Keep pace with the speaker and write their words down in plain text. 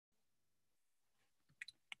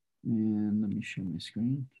And let me share my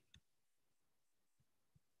screen.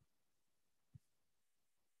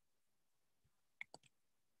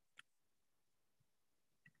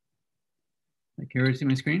 Can you see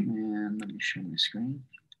my screen? And let me share my screen.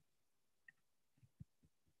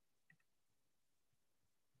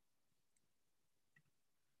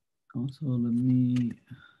 Also, let me.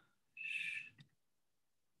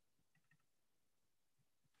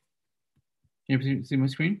 Can you see my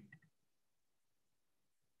screen?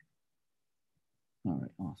 All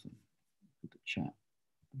right, awesome. Put the chat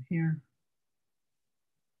here.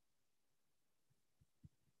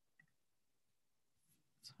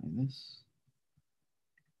 Let's hide this.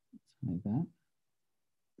 Let's hide that.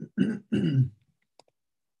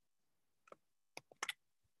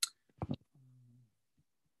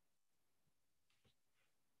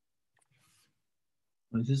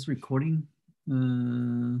 Is this recording?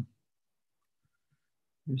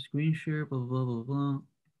 Your screen share, blah, blah, blah, blah.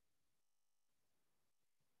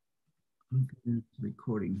 Okay, it's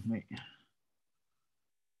recording. Wait.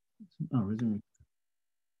 Oh, resume.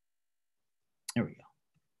 There we go.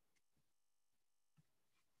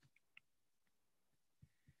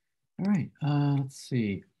 All right, let's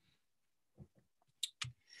see.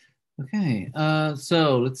 Okay,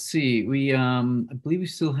 so let's see. We, I believe we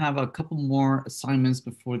still have a couple more assignments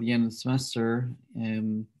before the end of the semester.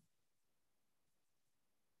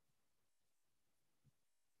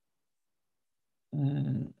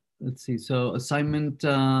 Let's see. So assignment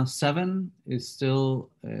 7 is still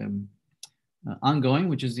ongoing,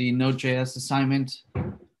 which is the Node.js assignment.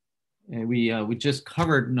 We just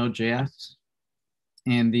covered Node.js,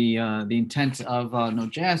 and the intent of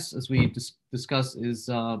Node.js, as we discussed, is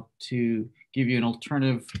to give you an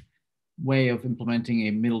alternative way of implementing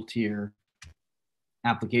a middle tier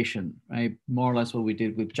application, right? More or less what we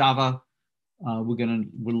did with Java. We're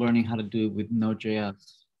learning how to do it with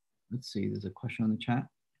Node.js. Let's see. There's a question on the chat.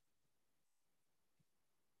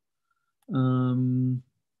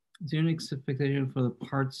 Is there any expectation for the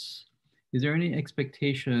parts? Is there any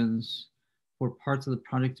expectations for parts of the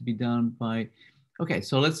project to be done by? Okay,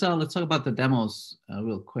 so let's talk about the demos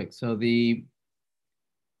real quick. So the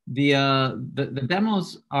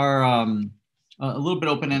demos are a little bit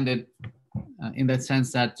open-ended in that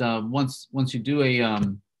sense that once you do a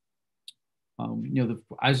you know,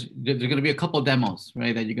 there's going to be a couple of demos,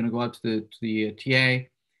 right? That you're going to go out to the TA,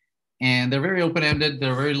 and they're very open-ended.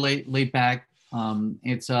 They're very laid back.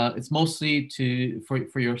 It's mostly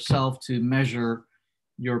for yourself to measure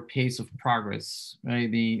your pace of progress,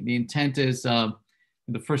 right? The intent is the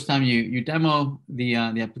first time you demo the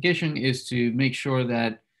application is to make sure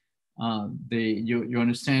that you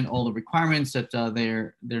understand all the requirements, that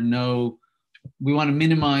we want to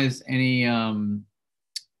minimize any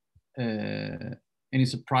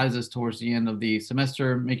surprises towards the end of the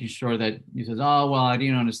semester, making sure that you says, oh well, I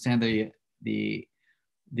didn't understand the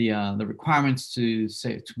requirements to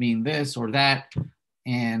mean this or that,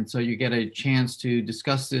 and so you get a chance to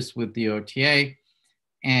discuss this with the OTA,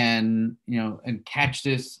 and and catch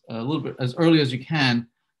this a little bit as early as you can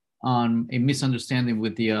on a misunderstanding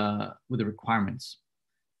with the requirements.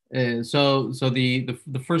 So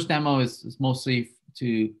the first demo is mostly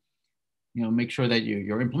to make sure that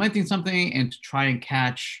you're implementing something and to try and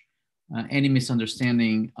catch any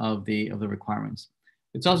misunderstanding of the requirements.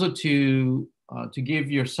 It's also to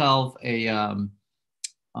give yourself a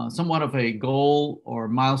somewhat of a goal or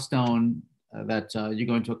milestone that you're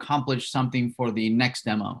going to accomplish something for the next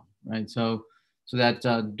demo, right? So that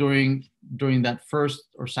during that first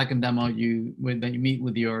or second demo that you meet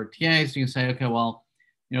with your TAs, you can say, okay, well,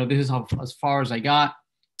 this is as far as I got,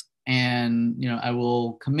 and I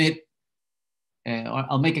will commit.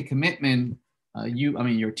 I'll make a commitment.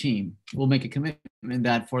 Your team will make a commitment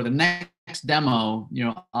that for the next demo,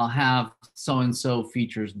 I'll have so-and-so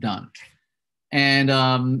features done. And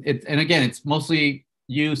again, it's mostly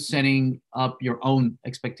you setting up your own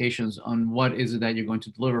expectations on what is it that you're going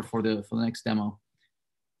to deliver for the next demo.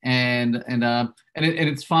 And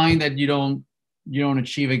it's fine that you don't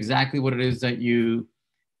achieve exactly what it is that you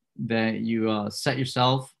set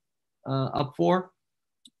yourself up for.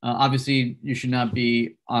 Obviously, you should not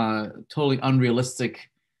be totally unrealistic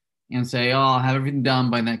and say, "Oh, I'll have everything done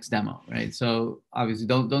by next demo," right? So obviously,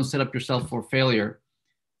 don't set up yourself for failure.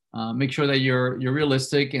 Make sure that you're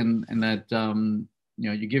realistic and that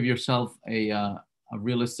you give yourself a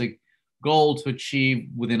realistic goal to achieve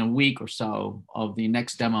within a week or so of the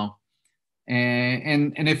next demo.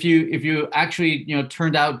 And if you actually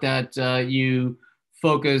turned out that you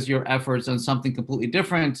focus your efforts on something completely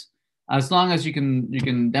different, as long as you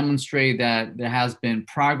can demonstrate that there has been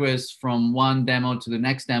progress from one demo to the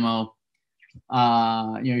next demo,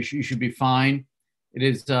 you should be fine. It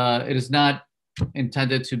is not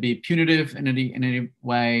intended to be punitive in any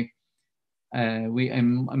way.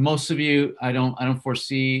 And most of you, I don't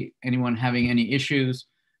foresee anyone having any issues,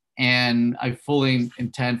 and I fully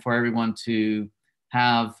intend for everyone to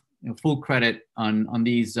have full credit on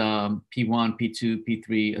these P1, P2,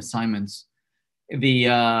 P3 assignments. We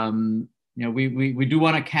do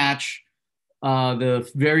want to catch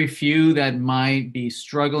the very few that might be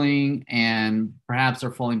struggling and perhaps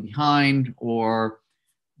are falling behind, or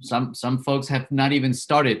some folks have not even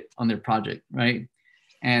started on their project, right?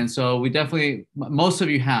 And so we definitely, most of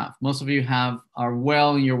you are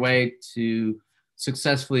well in your way to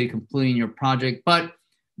successfully completing your project, but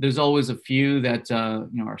there's always a few that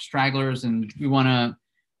are stragglers, and we want to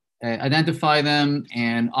identify them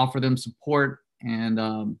and offer them support.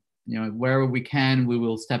 And wherever we can, we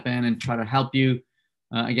will step in and try to help you.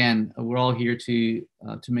 Again, we're all here to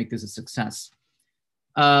make this a success.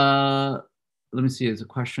 Let me see. There's a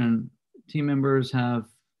question. Team members have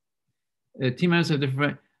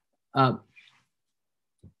different.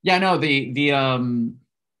 Yeah, no. The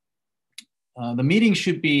meeting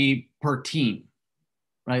should be per team,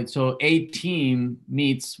 right? So a team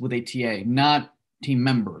meets with a TA, not team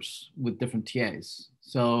members with different TAs.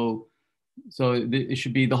 So it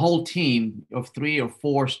should be the whole team of 3 or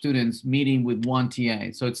 4 students meeting with one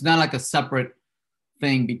TA. So it's not like a separate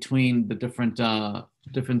thing between the different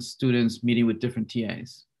students meeting with different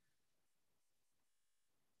TAs.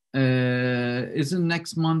 Isn't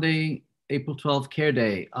next Monday, April 12th, Care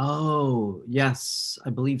Day? Oh, yes, I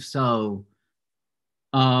believe so.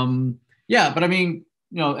 Yeah, but I mean,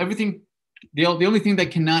 everything, the only thing that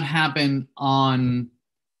cannot happen on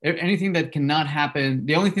anything that cannot happen,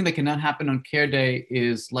 the only thing that cannot happen on Care Day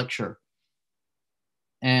is lecture.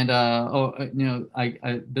 And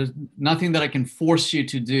there's nothing that I can force you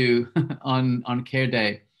to do on Care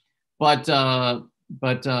Day, but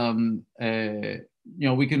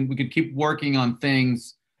we can keep working on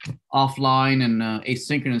things offline and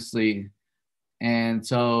asynchronously. And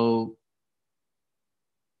so,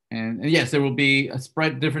 and yes, there will be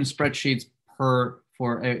different spreadsheets for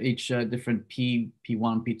each different P1,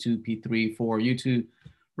 P2, P3 for you to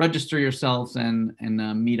register yourselves and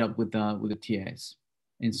meet up with the TAs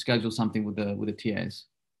and schedule something with the TAs.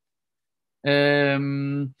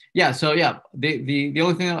 Yeah, so yeah, the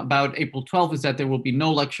only thing about April 12th is that there will be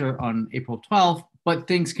no lecture on April 12th, but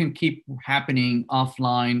things can keep happening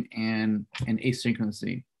offline and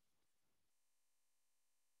asynchronously.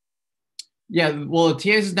 Yeah, well,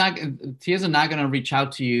 TAs are not going to reach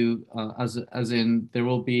out to you as in there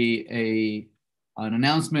will be an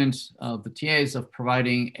announcement of the TAs of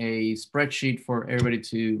providing a spreadsheet for everybody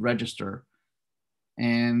to register,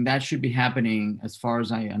 and that should be happening as far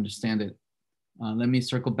as I understand it. Let me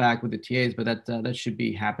circle back with the TAs, but that should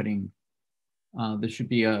be happening. There should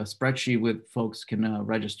be a spreadsheet with folks can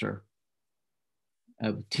register.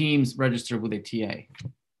 Teams register with a TA,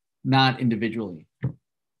 not individually.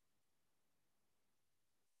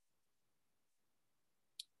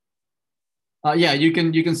 Yeah, you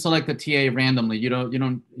can select the TA randomly.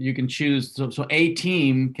 You can choose. So a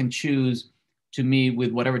team can choose to meet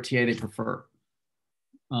with whatever TA they prefer.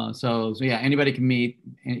 So yeah, anybody can meet.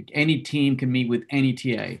 Any team can meet with any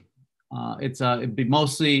TA. It'd be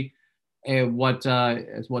mostly what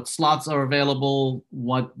slots are available,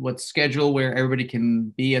 what schedule where everybody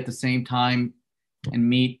can be at the same time and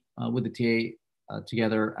meet with the TA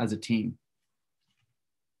together as a team.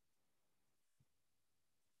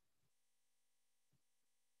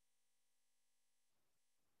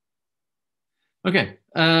 Okay,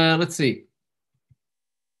 let's see.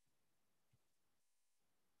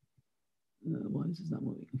 Why is this not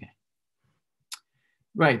moving? Okay.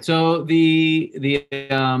 Right. So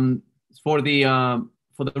for the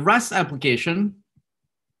REST application,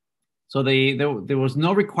 so there was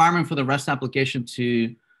no requirement for the REST application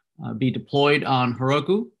to be deployed on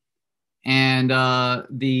Heroku, and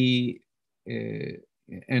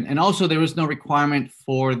and also there was no requirement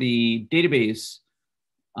for the database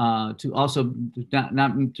to also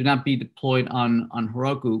not be deployed on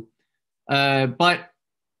Heroku, but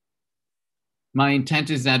my intent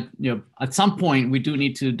is that at some point we do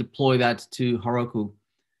need to deploy that to Heroku,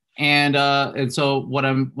 and so what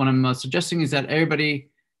I'm suggesting is that everybody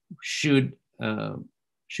should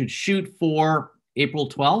shoot for April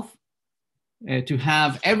 12th to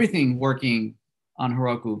have everything working on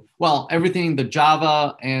Heroku. Well, everything, the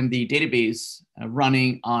Java and the database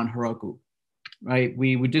running on Heroku, right?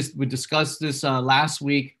 We discussed this last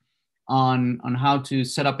week on how to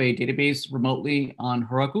set up a database remotely on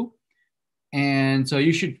Heroku. And so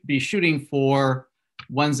you should be shooting for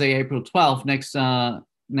Wednesday, April 12th,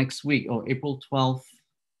 next week. Oh, April 12th.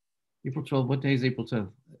 April 12th. What day is April 12th?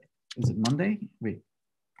 Is it Monday? Wait.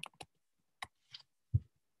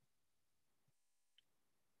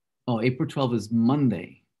 Oh, April 12th is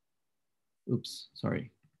Monday. Oops,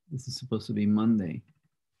 sorry. This is supposed to be Monday.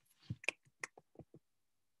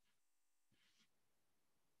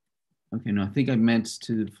 Okay, no, I think I meant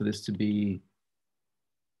for this to be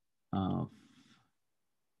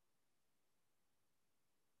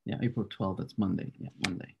yeah, April 12th, that's Monday. Yeah,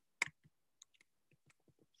 Monday.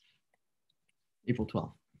 April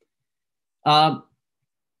 12th.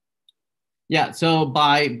 Yeah, so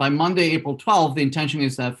by Monday, April 12th, the intention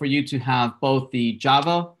is that for you to have both the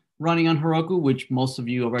Java running on Heroku, which most of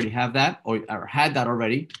you already have that or had that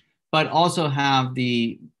already, but also have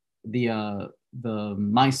the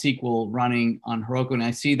MySQL running on Heroku. And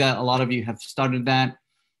I see that a lot of you have started that,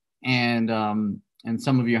 and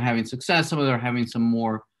some of you are having success. Some of you are having some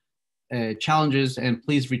more challenges. And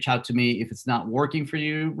please reach out to me if it's not working for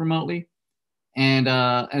you remotely. And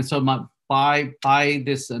so by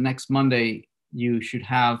this next Monday, you should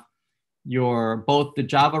have both the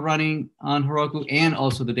Java running on Heroku and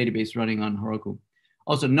also the database running on Heroku.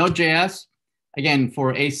 Also, Node.js, again,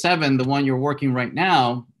 for A7, the one you're working right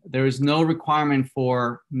now, there is no requirement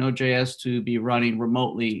for Node.js to be running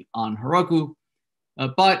remotely on Heroku.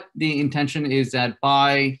 But the intention is that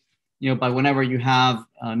by whenever you have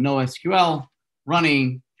NoSQL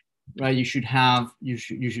running, right, you should have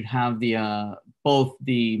the both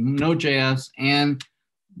the Node.js and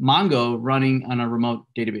Mongo running on a remote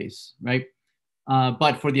database, right?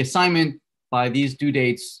 But for the assignment, by these due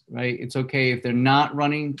dates, right, it's okay if they're not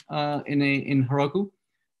running in Heroku.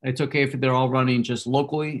 It's okay if they're all running just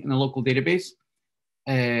locally in a local database.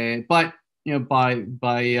 But by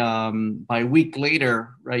a week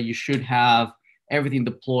later, right, you should have everything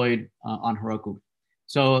deployed on Heroku.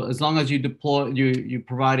 So as long as you you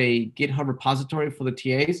provide a GitHub repository for the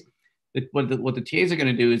TAs, what the TAs are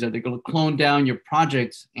going to do is that they're going to clone down your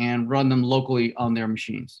projects and run them locally on their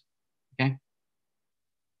machines. Okay.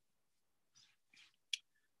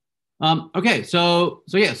 Okay. So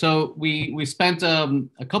yeah. So we spent a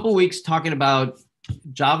couple weeks talking about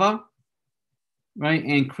Java, right,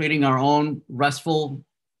 and creating our own RESTful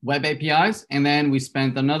web APIs, and then we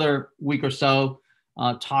spent another week or so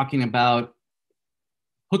talking about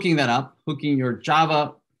hooking your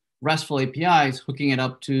Java RESTful APIs, hooking it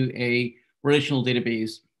up to a relational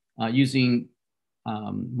database using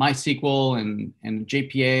MySQL and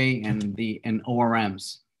JPA and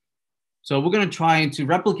ORMs. So we're going to try to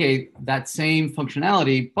replicate that same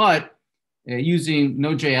functionality, but using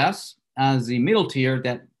Node.js as the middle tier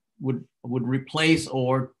that would replace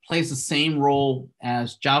or plays the same role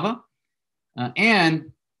as Java.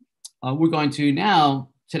 And we're going to now,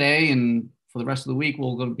 today and for the rest of the week,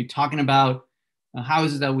 we're going to be talking about how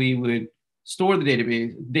is it that we would store the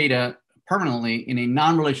database data permanently in a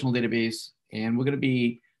non-relational database. And we're going to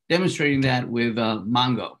be demonstrating that with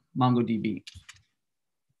MongoDB.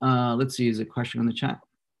 Let's see, is there a question on the chat?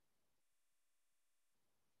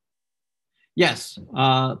 Yes,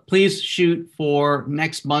 please shoot for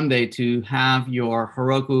next Monday to have your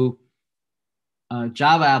Heroku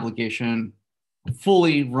Java application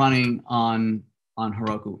fully running on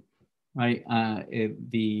Heroku, right?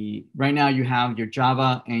 Right now you have your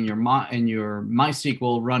Java and your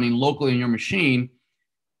MySQL running locally on your machine.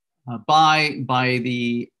 By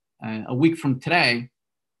a week from today,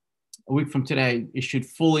 it should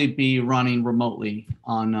fully be running remotely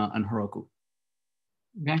on Heroku.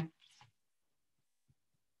 Okay.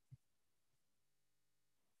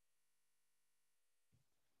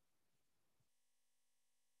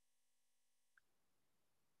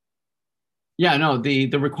 Yeah, no, the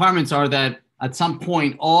requirements are that at some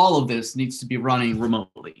point, all of this needs to be running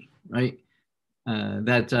remotely, right?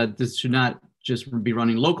 This should not just be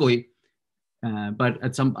running locally, but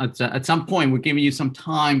at some point, we're giving you some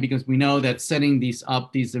time because we know that setting these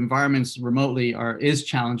environments remotely is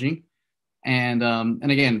challenging. And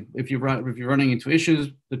again, if you're running into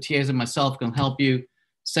issues, the TAs and myself can help you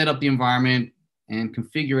set up the environment and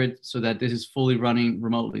configure it so that this is fully running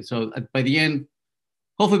remotely. So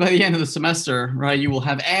hopefully by the end of the semester, right, you will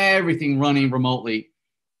have everything running remotely,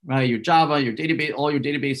 right? Your Java, your database, all your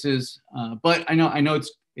databases. But I know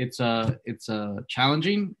it's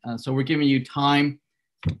challenging. So we're giving you time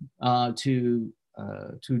to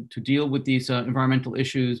deal with these environmental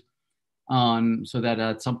issues so that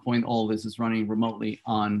at some point all this is running remotely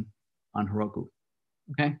on Heroku.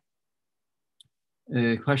 Okay.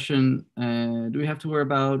 Question: do we have to worry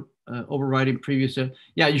about overriding previous?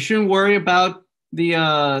 Yeah, you shouldn't worry about the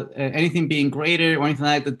anything being graded or anything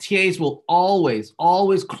like that, the TAs will always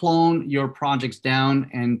clone your projects down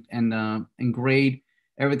and grade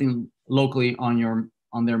everything locally on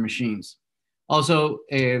their machines. Also,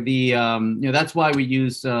 that's why we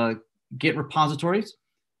use Git repositories,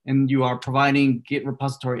 and you are providing Git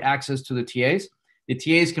repository access to the TAs. The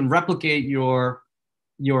TAs can replicate your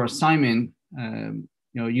assignment,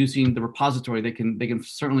 using the repository. They can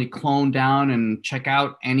certainly clone down and check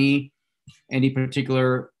out any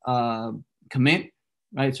particular commit,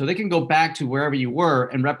 right? So they can go back to wherever you were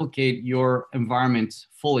and replicate your environment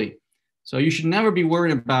fully. So you should never be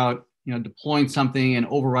worried about deploying something and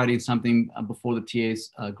overriding something before the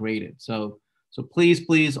TAs grade it. So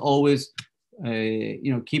please always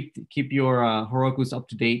keep your Heroku's up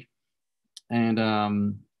to date, and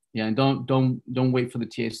and don't wait for the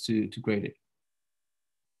TAs to grade it.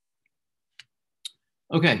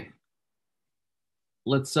 Okay.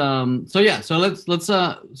 Let's so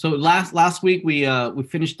last week we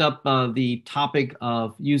finished up the topic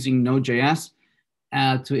of using Node.js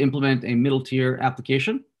to implement a middle tier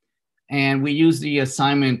application, and we used the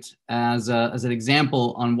assignment as an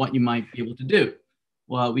example on what you might be able to do.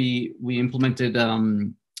 Well, we implemented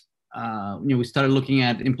we started looking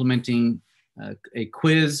at implementing a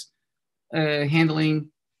quiz handling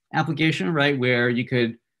application, right, where you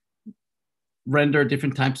could render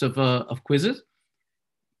different types of quizzes.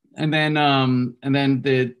 And then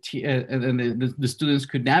the students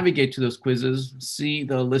could navigate to those quizzes, see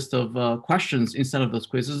the list of questions inside of those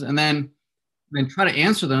quizzes, and then try to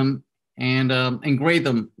answer them and grade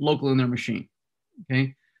them locally on their machine.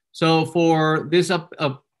 Okay, so for this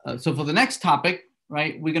so for the next topic,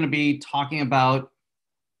 right, we're going to be talking about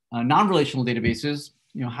non-relational databases.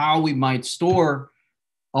 How we might store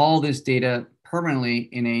all this data permanently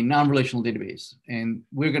in a non-relational database, and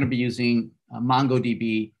we're going to be using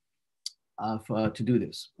MongoDB to do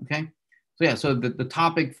this. Okay, so the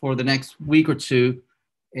topic for the next week or two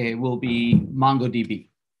will be MongoDB.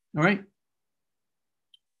 All right.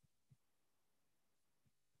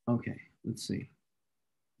 Okay, let's see.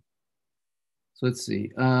 So let's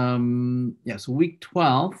see. So week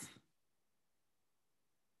 12.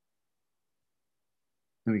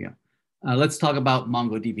 There we go. Let's talk about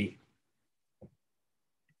MongoDB.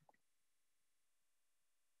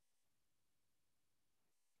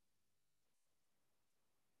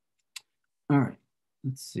 All right,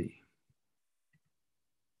 let's see.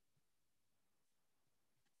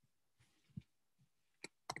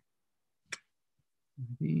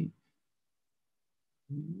 Maybe,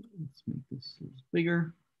 let's make this a little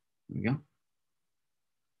bigger. There we go.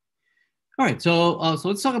 All right, so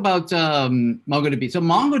let's talk about MongoDB. So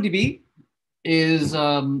MongoDB is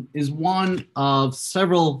one of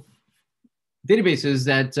several databases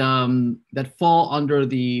that fall under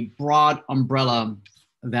the broad umbrella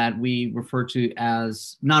that we refer to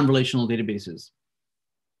as non-relational databases,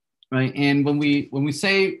 right? And when we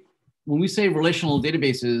say relational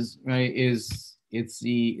databases, right,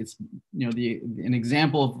 an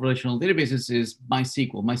example of relational databases is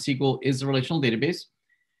MySQL. MySQL is a relational database,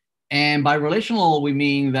 and by relational we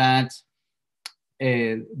mean that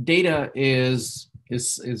data is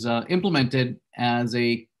implemented as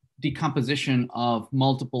a decomposition of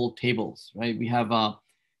multiple tables, right? We have a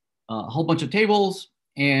whole bunch of tables,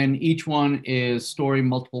 and each one is storing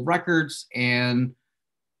multiple records, and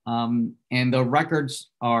the records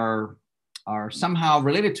are somehow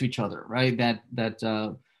related to each other, right? That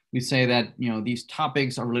we say that these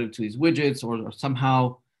topics are related to these widgets, or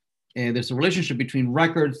somehow there's a relationship between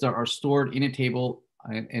records that are stored in a table,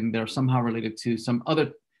 and they're somehow related to some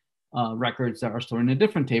other records that are stored in a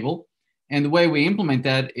different table. And the way we implement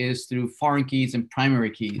that is through foreign keys and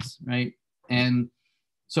primary keys, right? And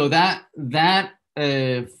so that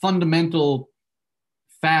fundamental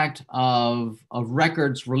fact of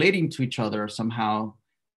records relating to each other somehow,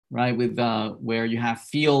 right, with where you have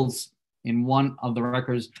fields in one of the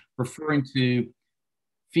records referring to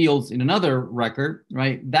fields in another record,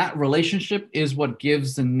 right? That relationship is what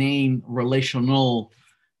gives the name relational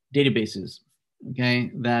databases.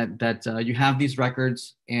 Okay, that you have these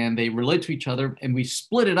records and they relate to each other, and we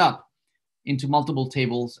split it up into multiple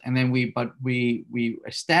tables, and then we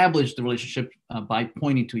establish the relationship by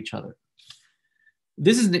pointing to each other.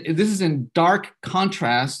 This is in dark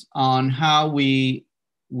contrast on how we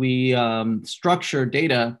structure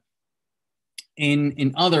data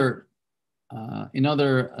in other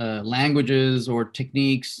languages or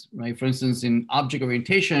techniques, right? For instance, in object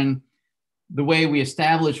orientation, the way we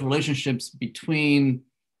establish relationships between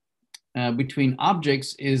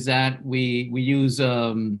objects is that we use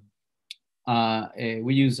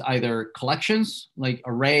either collections like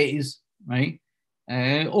arrays, right?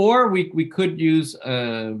 Or we could use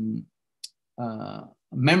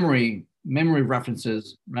memory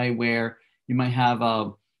references, right? Where you might have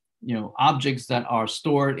objects that are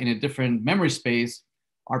stored in a different memory space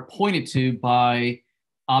are pointed to by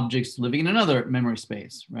objects living in another memory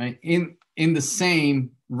space, right? In the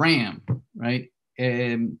same RAM, right?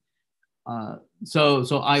 And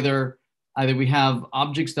so either we have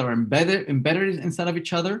objects that are embedded inside of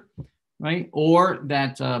each other, right? Or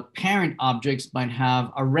that parent objects might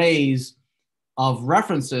have arrays of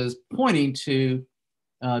references pointing to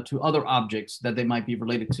other objects that they might be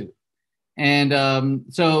related to. And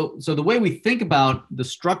so the way we think about the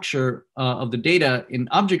structure of the data in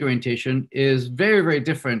object orientation is very, very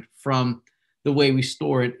different from the way we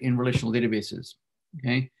store it in relational databases,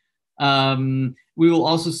 okay? We will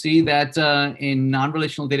also see that in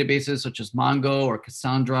non-relational databases such as Mongo or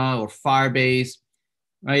Cassandra or Firebase,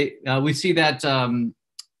 right? We see that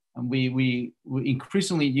we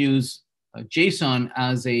increasingly use JSON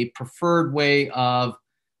as a preferred way of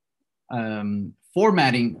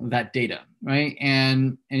formatting that data, right?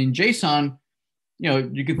 And in JSON,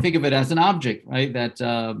 you can think of it as an object, right? That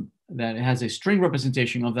that has a string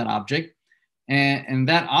representation of that object, and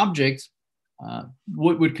that object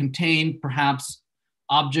would contain perhaps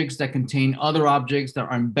objects that contain other objects that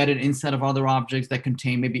are embedded inside of other objects that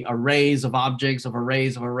contain maybe arrays of objects of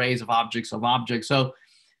arrays of arrays of objects of objects. So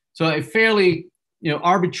a fairly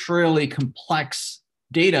arbitrarily complex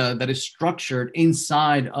data that is structured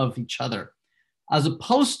inside of each other, as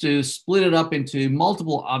opposed to split it up into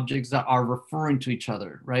multiple objects that are referring to each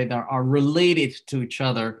other, right? That are related to each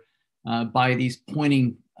other by these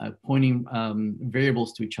pointing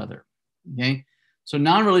variables to each other, okay? So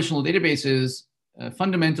non-relational databases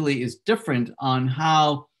fundamentally is different on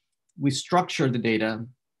how we structure the data,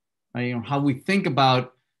 right? How we think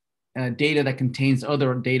about data that contains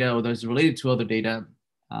other data or that's related to other data.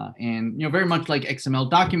 And very much like XML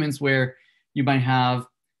documents where you might have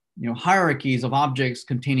hierarchies of objects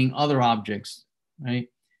containing other objects, right?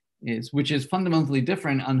 Which is fundamentally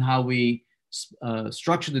different on how we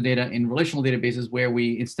structure the data in relational databases, where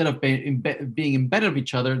we, instead of being embedded of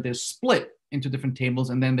each other, they're split into different tables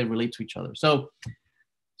and then they relate to each other. So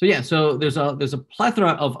there's a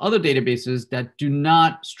plethora of other databases that do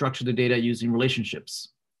not structure the data using relationships,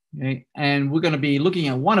 okay? And we're going to be looking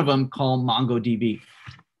at one of them called MongoDB.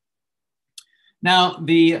 Now,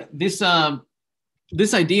 this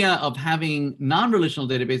idea of having non-relational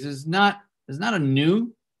databases is not a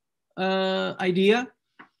new idea.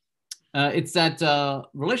 It's that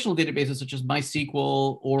relational databases such as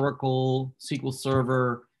MySQL, Oracle, SQL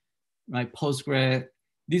Server, right, Postgres,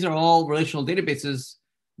 these are all relational databases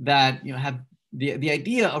that have the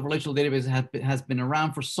idea of relational databases has been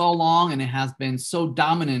around for so long, and it has been so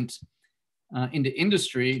dominant in the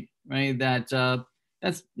industry, right? That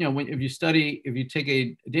that's if you take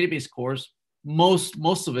a database course, most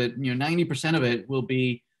of it, 90% of it will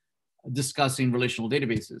be discussing relational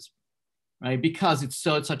databases, right? Because it's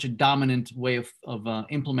such a dominant way of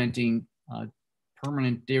implementing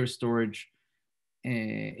permanent data storage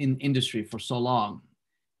in industry for so long.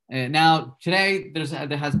 Now today there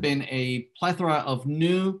has been a plethora of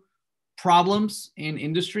new problems in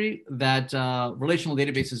industry that relational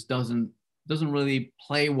databases doesn't really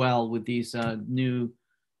play well with these new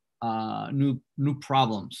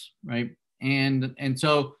problems, right? And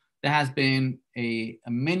so there has been a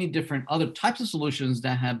many different other types of solutions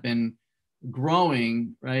that have been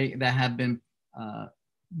growing, right? That have been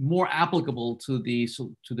more applicable to the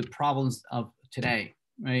problems of today,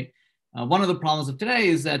 right? One of the problems of today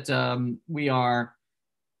is that we're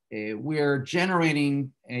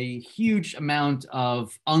generating a huge amount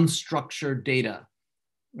of unstructured data,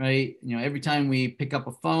 right? Every time we pick up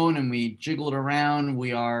a phone and we jiggle it around,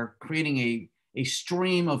 we are creating a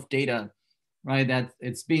stream of data, right? That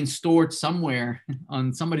it's being stored somewhere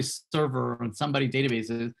on somebody's server, on somebody's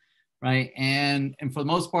databases, right? And for the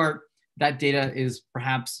most part, that data is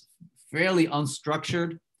perhaps fairly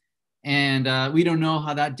unstructured, and we don't know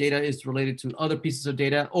how that data is related to other pieces of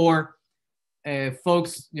data, or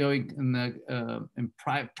folks, in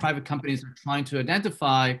private companies are trying to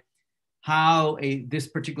identify how this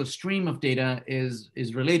particular stream of data is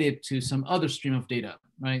related to some other stream of data,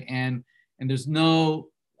 right? And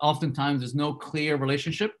oftentimes there's no clear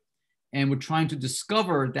relationship, and we're trying to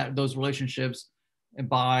discover those relationships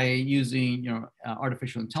by using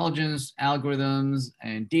artificial intelligence algorithms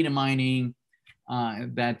and data mining,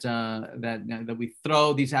 that we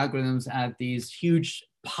throw these algorithms at these huge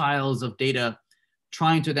piles of data,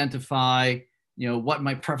 trying to identify what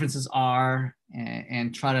my preferences are,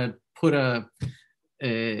 and try to put a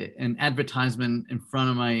an advertisement in front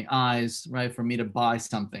of my eyes, right, for me to buy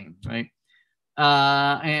something, right?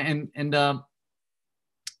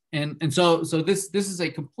 So this is a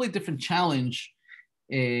complete different challenge,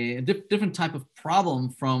 a different type of problem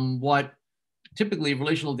from what typically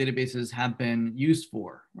relational databases have been used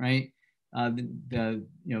for, right?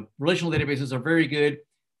 Relational databases are very good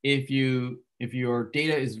if your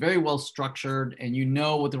data is very well structured and you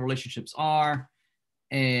know what the relationships are,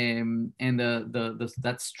 and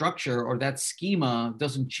that structure or that schema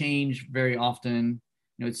doesn't change very often.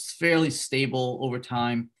 It's fairly stable over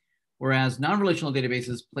time. Whereas non-relational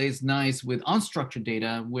databases plays nice with unstructured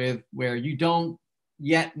data, where you don't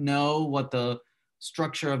yet know what the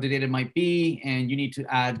structure of the data might be, and you need to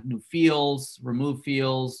add new fields, remove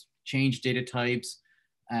fields, change data types,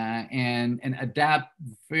 and adapt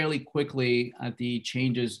fairly quickly at the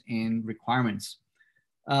changes in requirements.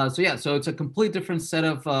 So it's a complete different set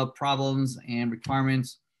of problems and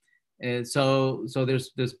requirements. So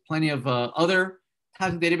there's plenty of other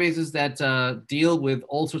types of databases that deal with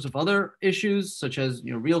all sorts of other issues, such as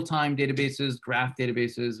real-time databases, graph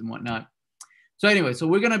databases, and whatnot. So anyway, so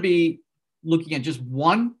we're going to be looking at just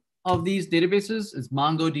one of these databases. It's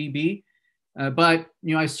MongoDB, but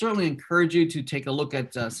I certainly encourage you to take a look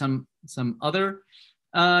at some other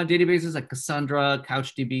databases like Cassandra,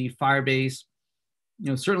 CouchDB, Firebase.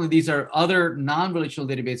 Certainly these are other non-relational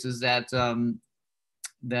databases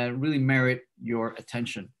that really merit your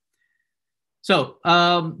attention. So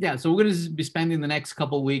so we're going to be spending the next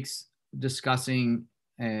couple of weeks discussing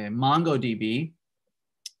MongoDB.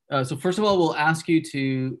 So first of all, we'll ask you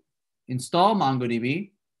to install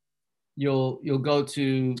MongoDB. You'll go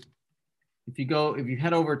to, if you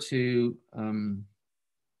head over to,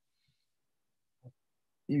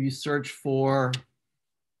 if you search for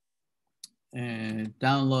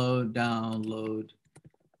download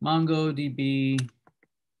MongoDB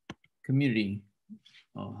community.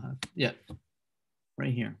 Oh, yeah,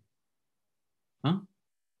 right here. Huh?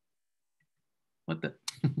 What the?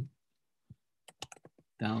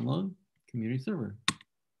 Download community server.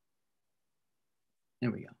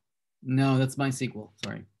 There we go. No, that's MySQL.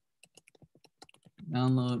 Sorry.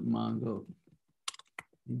 Download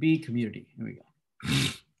MongoDB community. Here we go.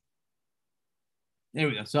 There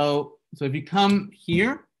we go. So if you come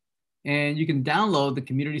here, and you can download the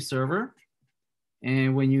community server,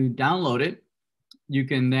 and when you download it, you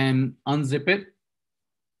can then unzip it,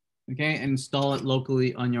 okay, and install it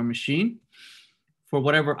locally on your machine for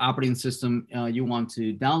whatever operating system you want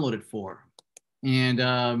to download it for. And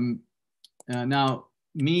now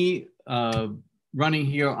me running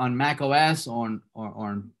here on Mac OS or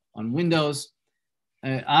on Windows,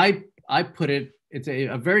 I put it. It's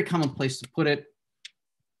a very common place to put it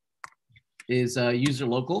is user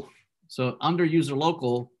local. So under user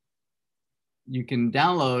local, you can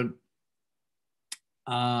download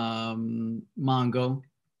Mongo,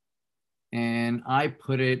 and I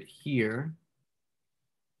put it here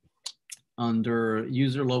under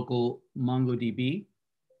user local MongoDB,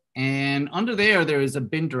 and under there is a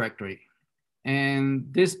bin directory,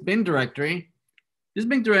 and this bin directory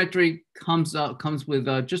comes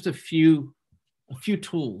with just a few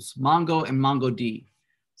tools, Mongo and MongoD.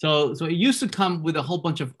 So it used to come with a whole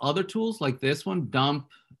bunch of other tools like this one, dump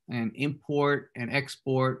and import and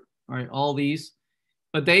export, right? All these,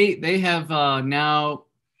 but they have now,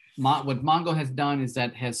 what Mongo has done is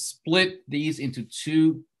that has split these into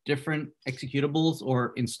two different executables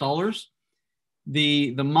or installers.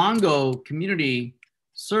 The Mongo community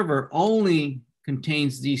server only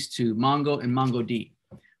contains these two, Mongo and MongoD.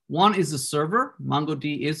 One is the server,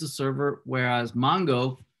 MongoD is the server, whereas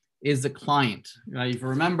Mongo is the client. Right? If you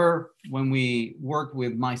remember when we worked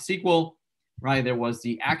with MySQL, right, there was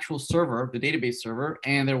the actual server, the database server,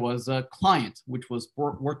 and there was a client, which was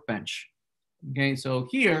Workbench. Okay, so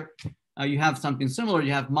here you have something similar.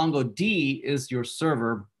 You have MongoD is your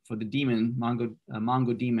server for the daemon,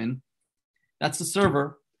 Mongo daemon. That's the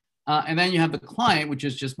server. And then you have the client, which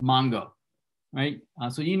is just Mongo, right?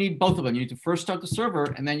 So you need both of them. You need to first start the server,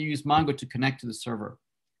 and then you use Mongo to connect to the server.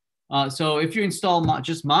 So if you install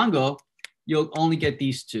just Mongo, you'll only get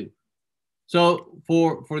these two. So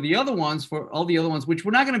for the other ones, for all the other ones, which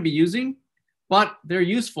we're not going to be using, but they're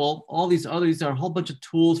useful. All these others are a whole bunch of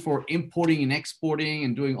tools for importing and exporting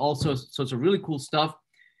and doing all sorts of really cool stuff.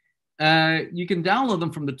 You can download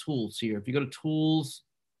them from the tools here. If you go to tools,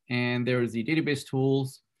 and there's the database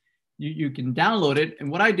tools, you can download it. And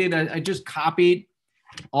what I did, I just copied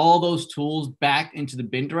all those tools back into the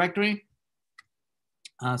bin directory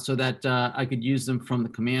so that I could use them from the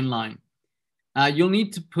command line. You'll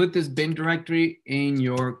need to put this bin directory in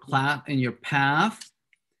your path.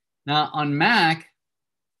 Now on Mac,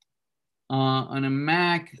 On a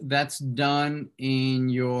Mac, that's done in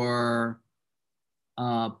your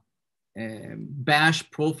bash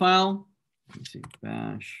profile. Let's see,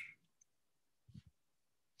 bash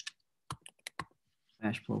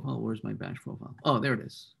profile. Where's my bash profile? Oh, there it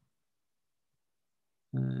is.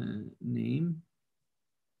 Name.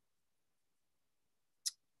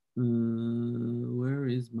 Where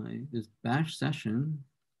is this bash session?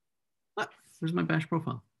 What? Where's my bash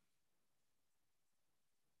profile?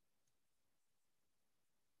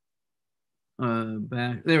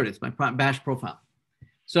 There it is, my bash profile.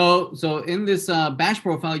 So in this bash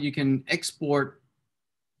profile, you can export.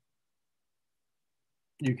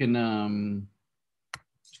 You can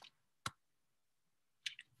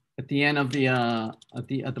at the end of the at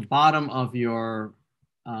the bottom of your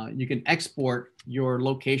you can export your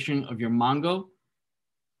location of your Mongo,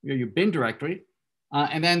 your bin directory,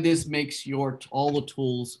 and then this makes all the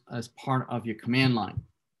tools as part of your command line.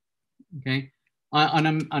 Okay. On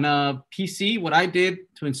a PC, what I did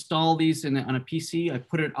to install these on a PC, I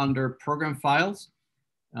put it under program files,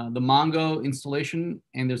 the Mongo installation,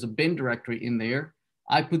 and there's a bin directory in there.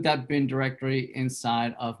 I put that bin directory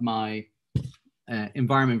inside of my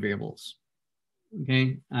environment variables.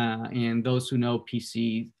 Okay, and those who know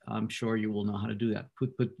PC, I'm sure you will know how to do that.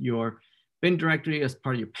 Put your bin directory as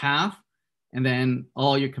part of your path, and then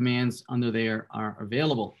all your commands under there are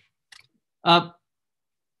available.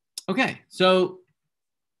 Okay, so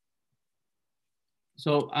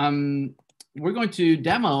we're going to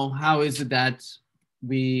demo how is it that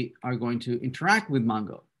we are going to interact with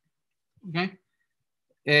Mongo. Okay,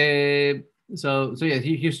 so yeah,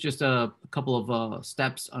 here's just a couple of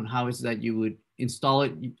steps on how is it that you would install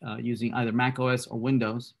it using either Mac OS or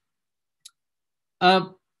Windows.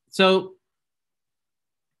 So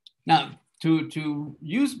now to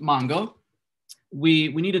use Mongo, we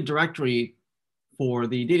need a directory for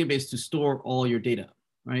the database to store all your data,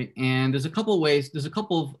 right? And there's a couple of ways, there's a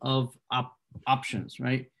couple of options,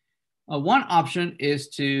 right? One option is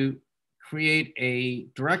to create a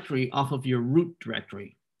directory off of your root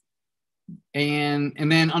directory. And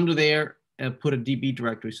then under there, put a DB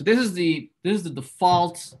directory. So this is the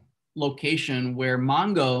default location where the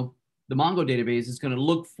Mongo database is going to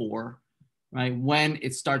look for, right? When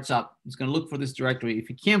it starts up, it's going to look for this directory. If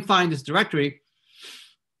you can't find this directory,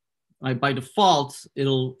 right, by default,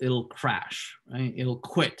 it'll crash, right? It'll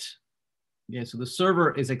quit. Yeah, so the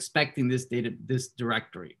server is expecting this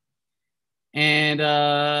directory, and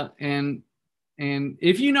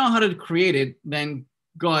if you know how to create it, then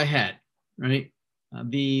go ahead, right?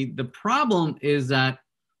 The problem is that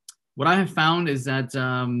what I have found is that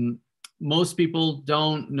most people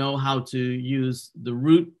don't know how to use the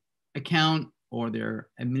root account or their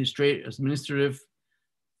administrative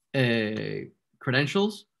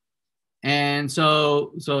credentials. And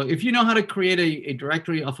so if you know how to create a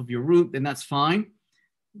directory off of your root, then that's fine.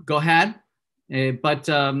 Go ahead. But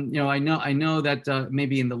you know, I know that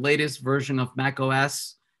maybe in the latest version of Mac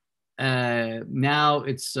OS, now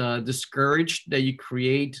it's discouraged that you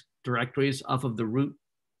create directories off of the root.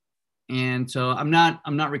 And so I'm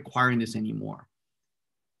not requiring this anymore.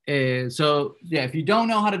 So yeah, if you don't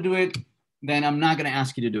know how to do it, then I'm not going to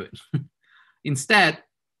ask you to do it. Instead,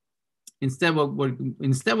 what we're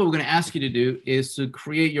going to ask you to do is to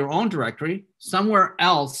create your own directory somewhere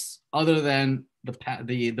else other than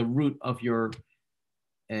the root of your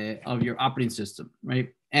operating system,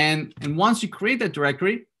 right? And once you create that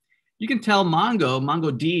directory, you can tell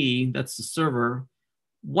MongoD, that's the server,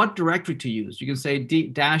 what directory to use. You can say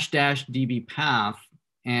 --db path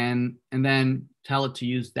and then tell it to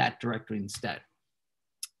use that directory instead.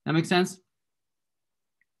 That makes sense?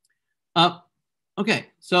 Okay,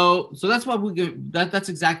 so that's what that's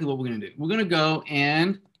exactly what we're gonna do. We're gonna go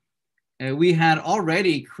and we had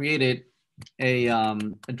already created a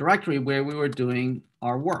directory where we were doing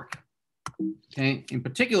our work. Okay, in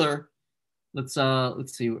particular, let's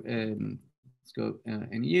see, let's go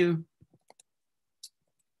NU,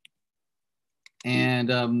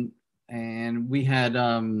 and we had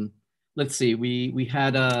let's see, we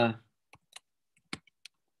had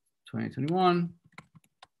 2021.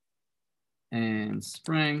 And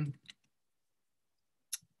Spring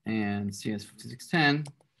and CS5610.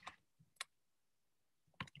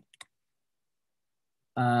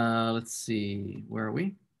 Let's see, where are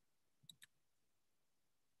we?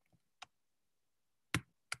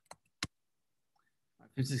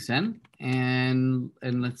 And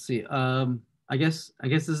let's see. I guess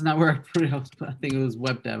this is not where I put it. I think it was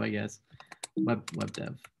web dev. I guess web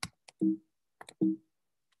dev.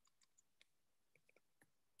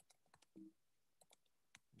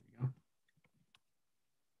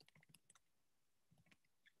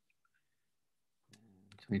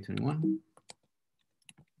 2021.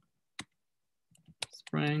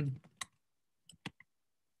 Spring.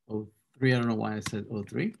 03, I don't know why I said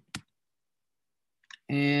 03.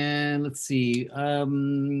 And let's see, I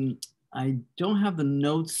don't have the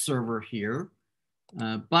node server here,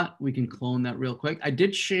 but we can clone that real quick. I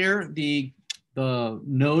did share the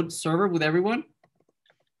node server with everyone.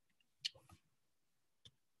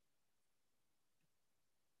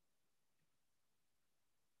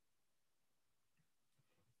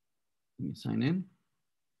 Let me sign in.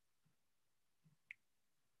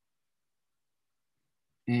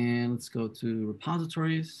 And let's go to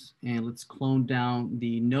repositories and let's clone down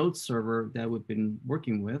the node server that we've been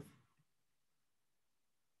working with.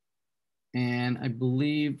 And I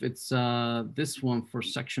believe it's this one for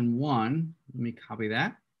section 1. Let me copy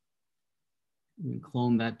that. We can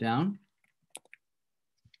clone that down.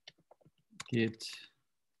 Git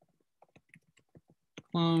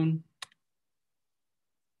clone.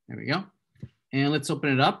 There we go. And let's open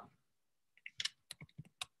it up.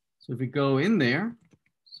 So if we go in there,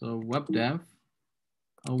 so web dev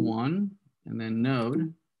 01 and then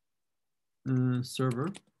node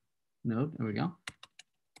server node. There we go.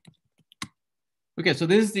 Okay, so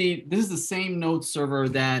this is the same node server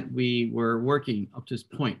that we were working up to this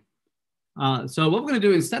point. So what we're going to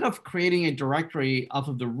do, instead of creating a directory off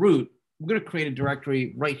of the root, we're going to create a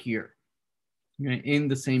directory right here, okay, in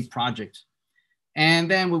the same project.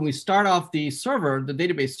 And then when we start off the server, the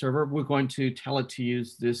database server, we're going to tell it to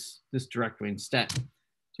use this directory instead.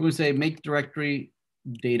 So we say make directory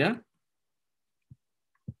data.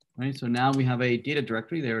 Right, so now we have a data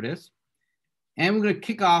directory. There it is. And we're going to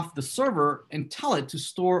kick off the server and tell it to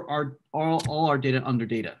store all our data under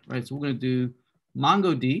data. Right, so we're going to do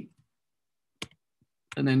MongoDB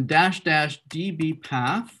and then --db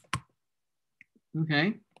path.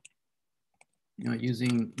 Okay,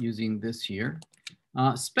 using this here.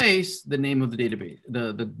 Space the name of the database,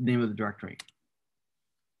 the name of the directory.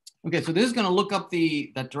 Okay, so this is going to look up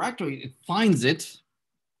that directory. It finds it,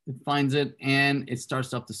 and it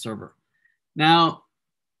starts up the server. Now,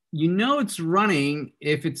 you know it's running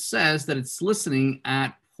if it says that it's listening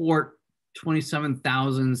at port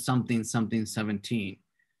 27,000 something 17.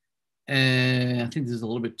 I think this is a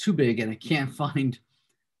little bit too big, and I can't find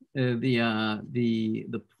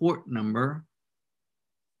the port number.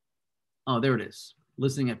 Oh, there it is.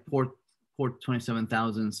 Listening at port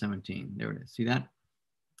 27,017. There it is. See that?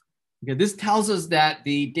 Okay, this tells us that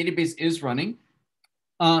the database is running.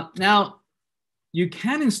 Now, you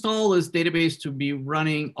can install this database to be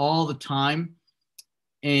running all the time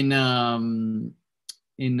as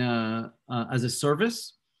a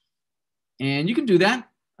service, and you can do that.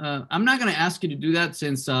 I'm not going to ask you to do that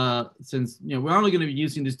since we're only going to be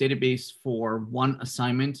using this database for one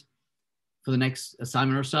assignment for the next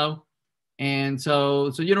assignment or so. And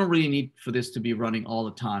so you don't really need for this to be running all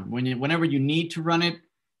the time. Whenever you need to run it,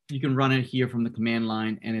 you can run it here from the command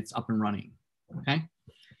line and it's up and running, okay?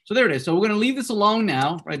 So there it is. So we're gonna leave this alone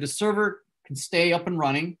now, right? The server can stay up and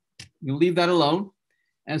running. You leave that alone.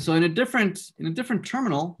 And so in a different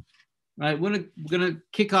terminal, right, we're gonna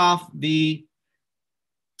kick off the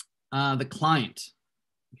client,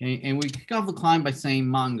 okay? And we kick off the client by saying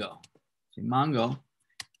Mongo. Say Mongo,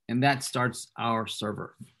 and that starts our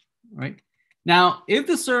server, right? Now, if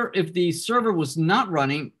the server was not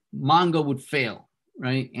running, Mongo would fail,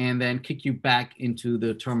 right? And then kick you back into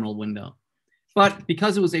the terminal window. But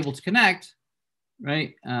because it was able to connect,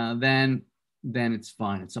 right, then it's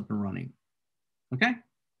fine. It's up and running. Okay.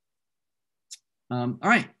 All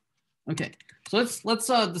right. Okay. So let's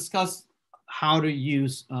discuss how to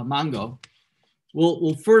use Mongo.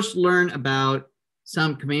 We'll first learn about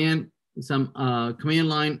some command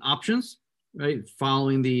line options, right,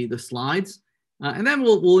 following the slides. And then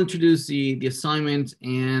we'll introduce the assignment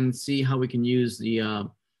and see how we can use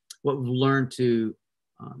what we've learned to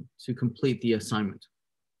complete the assignment.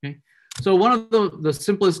 Okay, so one of the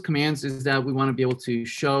simplest commands is that we want to be able to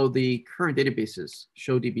show the current databases,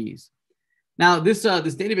 show DBs. Now this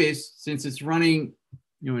database, since it's running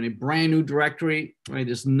in a brand new directory, right?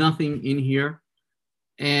 There's nothing in here,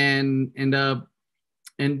 and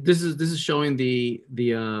this is showing the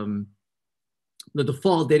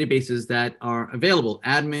default databases that are available,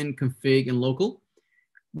 admin, config, and local.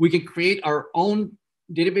 We can create our own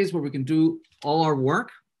database where we can do all our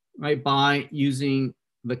work, right, by using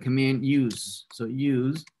the command use. So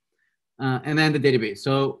use, and then the database.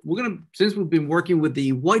 So since we've been working with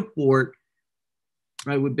the whiteboard,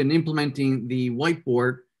 right, we've been implementing the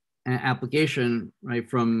whiteboard application, right,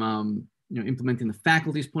 from implementing the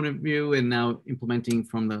faculty's point of view and now implementing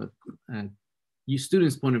from the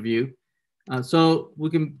student's point of view. So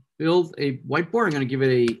we've build a whiteboard. I'm going to give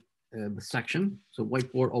it a section. So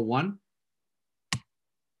whiteboard 01. All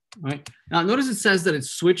right. Now notice it says that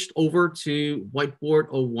it's switched over to whiteboard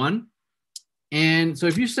 01. And so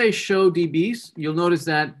if you say show DBs, you'll notice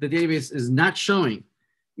that the database is not showing,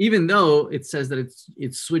 even though it says that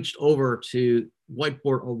it's switched over to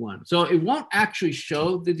whiteboard 01. So it won't actually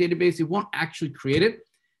show the database. It won't actually create it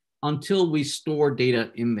until we store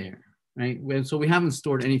data in there, right? So we haven't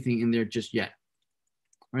stored anything in there just yet,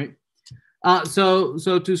 right? So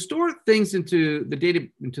to store things into the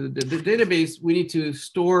database, we need to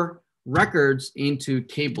store records into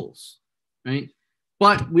tables, right?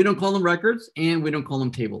 But we don't call them records and we don't call them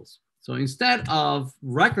tables. So instead of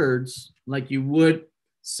records, like you would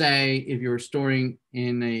say if you're storing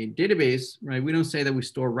in a database, right? We don't say that we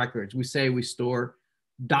store records. We say we store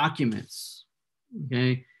documents,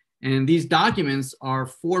 okay? And these documents are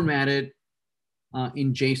formatted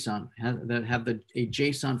in JSON, that have a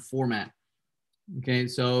JSON format. Okay,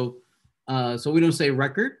 so we don't say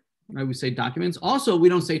record, right? We say documents. Also, we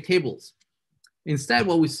don't say tables. Instead,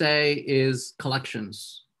 what we say is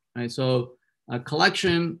collections, right? So a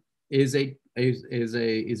collection is an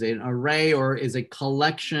array or is a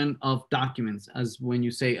collection of documents. As when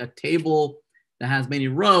you say a table that has many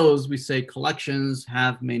rows, we say collections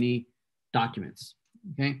have many documents.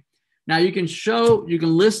 Okay. Now you can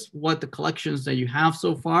list what the collections that you have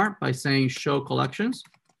so far by saying show collections.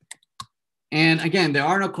 And again, there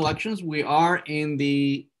are no collections. We are in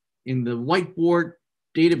the whiteboard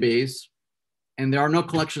database, and there are no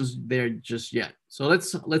collections there just yet. So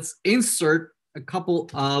let's insert a couple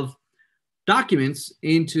of documents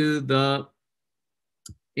into a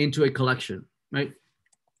collection, right?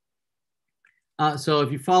 So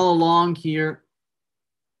if you follow along here,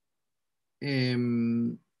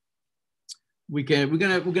 we're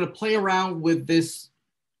gonna play around with this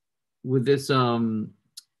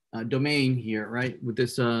domain here, right? With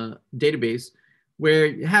this database, where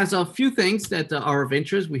it has a few things that are of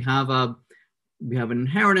interest. We have an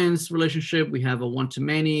inheritance relationship. We have a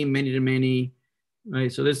one-to-many, many-to-many,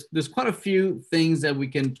 right? So there's quite a few things that we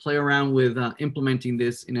can play around with implementing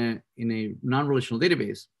this in a non-relational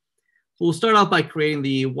database. So we'll start off by creating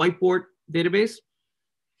the whiteboard database.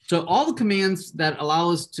 So all the commands that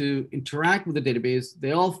allow us to interact with the database,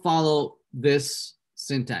 they all follow this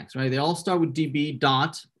syntax, right? They all start with db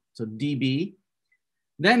dot, so db.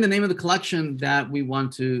 Then the name of the collection that we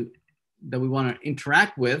want to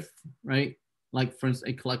interact with, right? Like for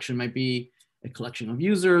instance, a collection might be a collection of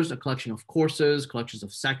users, a collection of courses, collections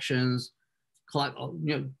of sections,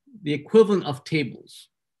 the equivalent of tables,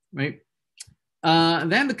 right?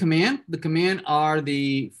 Then the command are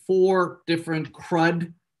the 4 different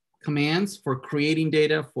CRUD commands for creating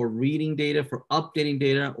data, for reading data, for updating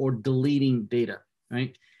data, or deleting data,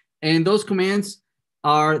 right? And those commands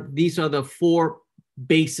these are the 4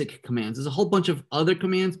 basic commands. There's a whole bunch of other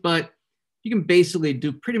commands, but you can basically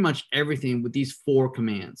do pretty much everything with these 4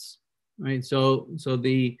 commands, right? So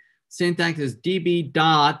the syntax is db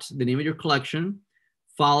dot, the name of your collection,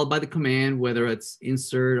 followed by the command, whether it's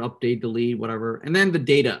insert, update, delete, whatever, and then the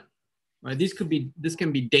data, right? This can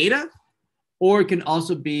be data, or it can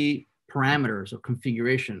also be parameters or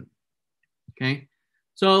configuration, okay?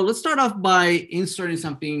 So let's start off by inserting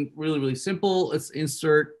something really, really simple.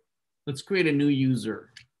 Let's create a new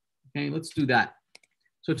user, okay? Let's do that.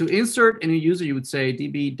 So to insert a new user, you would say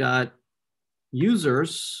db.users,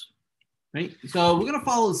 right? So we're gonna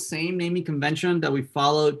follow the same naming convention that we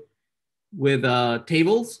followed with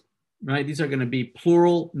tables, right? These are gonna be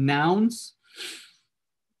plural nouns,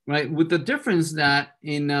 right? With the difference that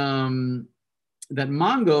that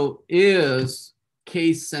Mongo is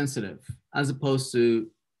case sensitive, as opposed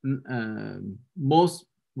to most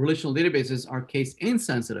relational databases are case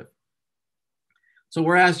insensitive. So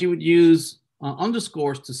whereas you would use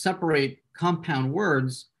underscores to separate compound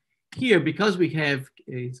words, here, because we have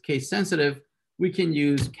case sensitive, we can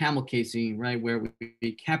use camel casing, right? Where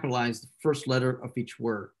we capitalize the first letter of each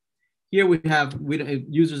word. Here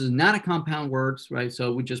users is not a compound words, right?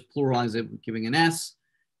 So we just pluralize it, giving an S,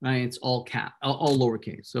 right? It's all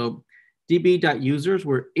lowercase. So db.users,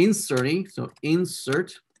 we're inserting, so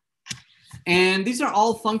insert. And these are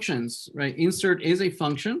all functions, right? Insert is a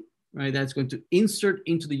function, right? That's going to insert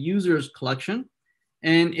into the user's collection.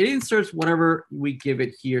 And it inserts whatever we give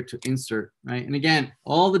it here to insert, right? And again,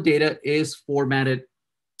 all the data is formatted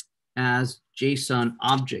as JSON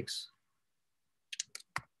objects.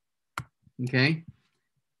 Okay.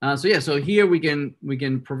 So here we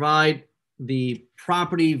can provide the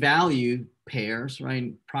property value pairs,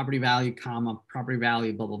 right? Property value, comma, property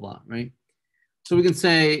value, blah, blah, blah, right? So we can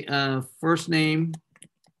say first name,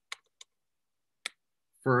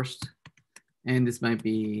 first, and this might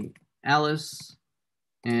be Alice,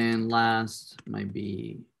 and last might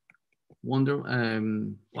be Wonder.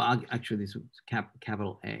 Well, actually, this is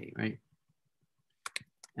capital A, right?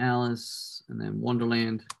 Alice, and then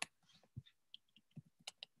Wonderland.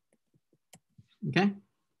 Okay,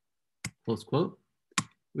 close quote.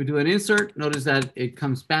 We do an insert. Notice that it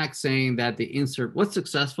comes back saying that the insert was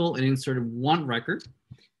successful. It inserted one record.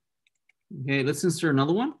 Okay, let's insert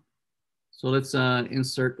another one. So let's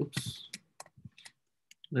insert, oops.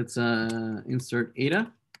 Let's insert Ada,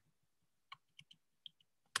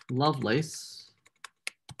 Lovelace.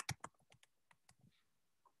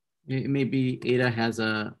 It may be Ada has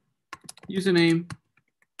a username,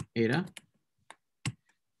 Ada.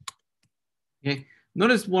 Okay.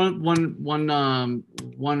 Notice one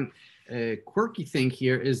quirky thing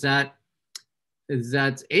here is that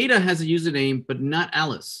Ada has a username, but not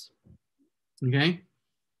Alice. Okay.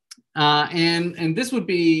 And this would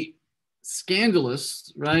be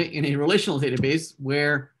scandalous, right? In a relational database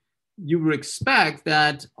where you would expect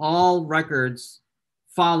that all records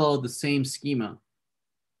follow the same schema.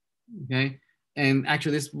 Okay. And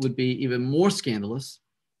actually, this would be even more scandalous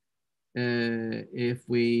if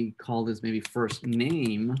we call this maybe first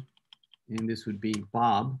name, and this would be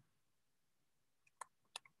Bob.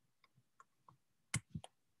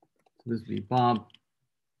 So this would be Bob,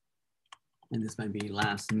 and this might be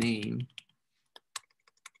last name,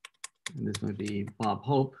 and this might be Bob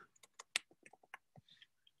Hope,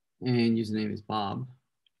 and username is Bob.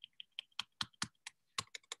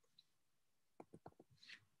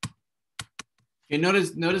 Okay,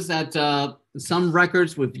 notice that some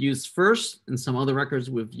records we've used first, and some other records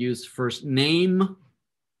we've used first name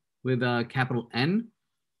with a capital N.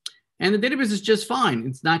 And the database is just fine.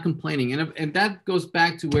 It's not complaining. And that goes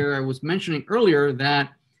back to where I was mentioning earlier that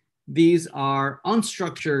these are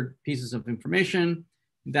unstructured pieces of information,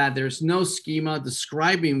 that there's no schema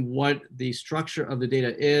describing what the structure of the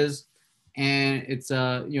data is. And it's,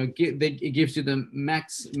 it gives you the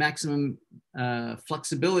maximum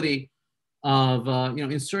flexibility of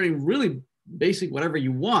inserting really basic whatever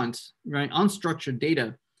you want, right? Unstructured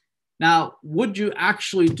data. Now, would you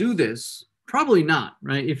actually do this? Probably not,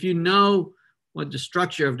 right? If you know what the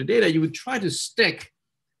structure of the data, you would try to stick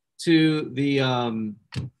to the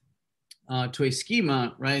to a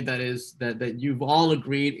schema, right? That you've all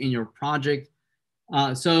agreed in your project.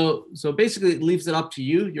 So basically, it leaves it up to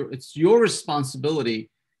you. It's your responsibility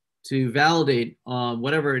to validate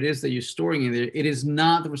whatever it is that you're storing in there. It is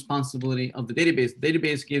not the responsibility of the database. The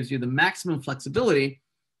database gives you the maximum flexibility,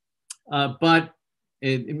 but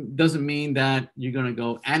it doesn't mean that you're going to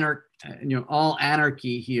go all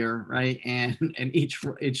anarchy here, right? And each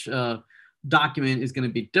document is going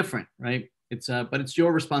to be different, right? But it's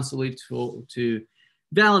your responsibility to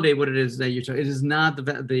validate what it is that you're. It is not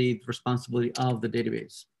the responsibility of the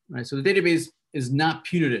database, right? So the database is not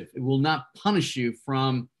punitive. It will not punish you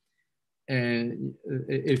from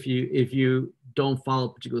if you don't follow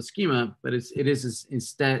a particular schema, but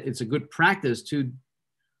instead it's a good practice to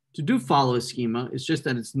do follow a schema. It's just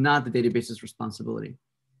that it's not the database's responsibility.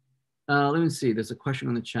 Let me see. There's a question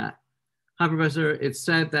on the chat. Hi, Professor. It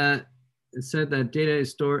said that data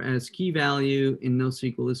is stored as key value in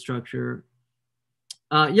NoSQL structure.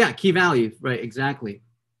 Yeah, key value. Right. Exactly.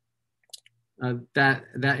 That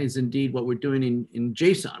is indeed what we're doing in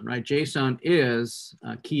JSON, right? JSON is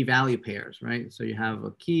key value pairs, right? So you have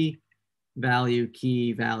a key value.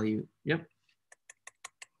 Yep.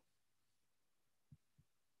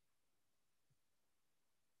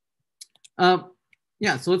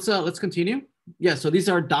 Yeah, so let's continue. Yeah, so these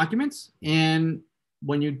are documents, and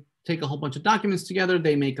when you take a whole bunch of documents together,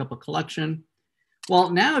 they make up a collection. Well,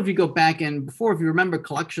 now if you go back and before, if you remember,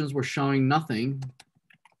 collections were showing nothing.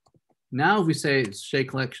 Now, if we say show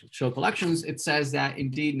collections, it says that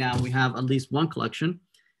indeed now we have at least one collection,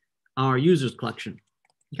 our users collection.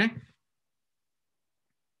 Okay.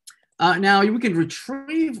 Now we can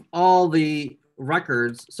retrieve all the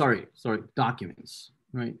records. Sorry, documents.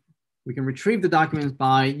 Right. We can retrieve the documents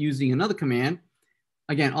by using another command.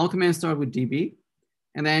 Again, all commands start with DB,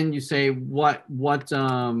 and then you say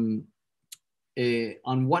on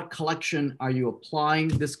what collection are you applying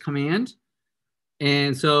this command?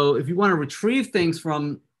 And so if you want to retrieve things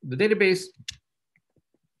from the database,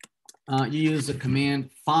 you use the command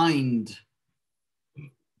find.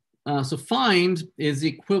 So find is the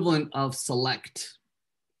equivalent of select.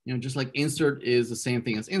 Just like insert is the same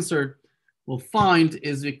thing as insert. Well, find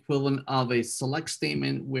is the equivalent of a select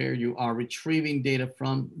statement where you are retrieving data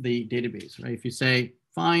from the database, right? If you say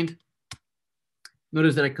find,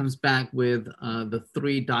 notice that it comes back with the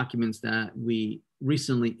 3 documents that we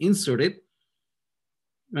recently inserted.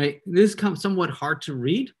 right? This is somewhat hard to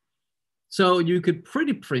read. So you could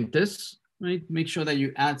pretty print this, right? Make sure that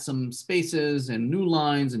you add some spaces and new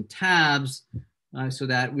lines and tabs so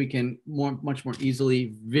that we can much more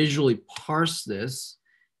easily visually parse this.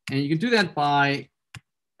 And you can do that by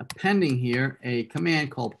appending here a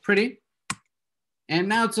command called pretty. And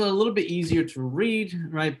now it's a little bit easier to read,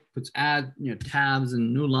 right? Puts add tabs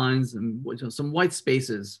and new lines and some white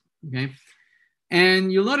spaces, okay?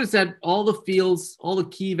 And you'll notice that all the fields, all the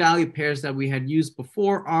key value pairs that we had used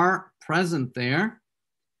before are present there.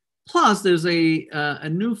 Plus, there's a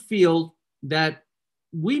new field that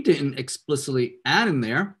we didn't explicitly add in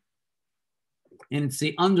there. And it's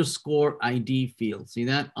the underscore ID field. See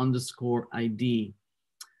that? Underscore ID.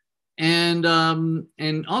 And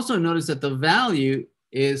also notice that the value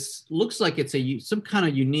looks like it's some kind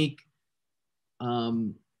of unique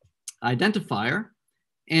identifier.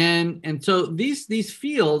 And so these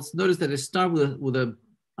fields, notice that they start with a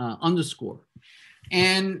underscore.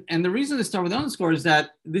 And the reason they start with underscore is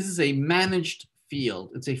that this is a managed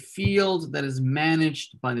field. It's a field that is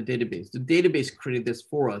managed by the database. The database created this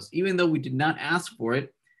for us. Even though we did not ask for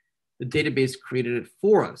it, the database created it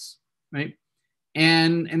for us, right?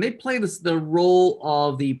 And they play the role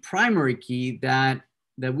of the primary key that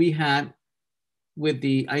we had with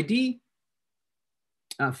the ID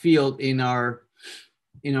field in our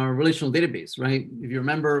relational database, right? If you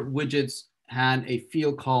remember, widgets had a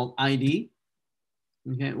field called ID.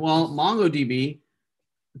 Okay, well, MongoDB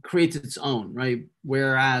creates its own, right?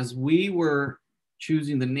 Whereas we were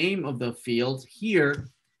choosing the name of the field, here,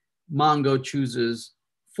 Mongo chooses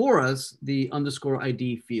for us the underscore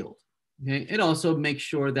ID field. Okay, it also makes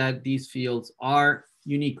sure that these fields are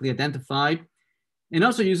uniquely identified, and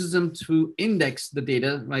also uses them to index the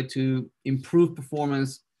data, right, to improve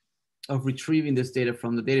performance of retrieving this data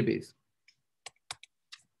from the database.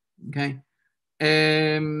 Okay,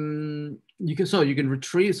 you can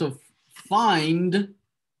retrieve. So find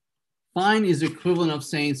is the equivalent of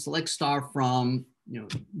saying select star from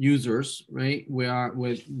users, right?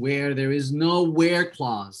 Where there is no where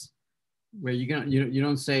clause, where you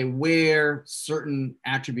don't say where certain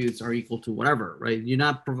attributes are equal to whatever, right?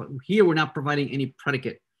 Here we're not providing any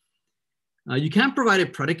predicate. You can provide a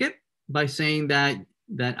predicate by saying that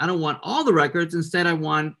I don't want all the records. Instead, I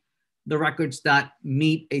want the records that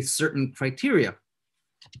meet a certain criteria.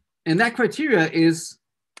 And that criteria is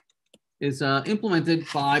implemented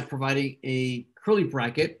by providing a curly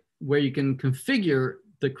bracket where you can configure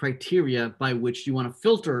the criteria by which you want to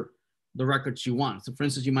filter the records you want. So for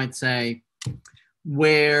instance, you might say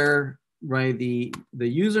where, right, the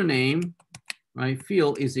username, right,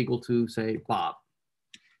 field is equal to, say, Bob.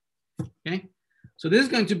 Okay, so this is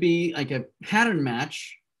going to be like a pattern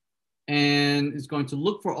match, and it's going to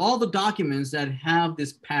look for all the documents that have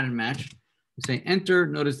this pattern match. You say enter,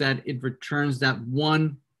 notice that it returns that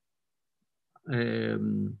one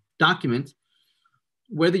document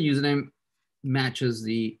where the username matches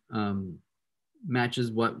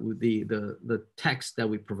what the text that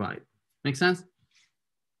we provide. Make sense?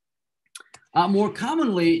 More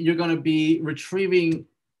commonly, you're going to be retrieving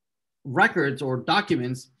records or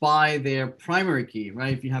documents by their primary key,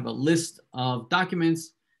 right? If you have a list of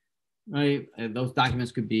documents, right, those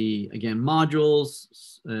documents could be, again,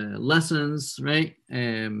 modules, lessons, right,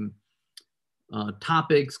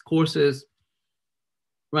 topics, courses,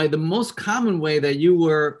 right? The most common way that you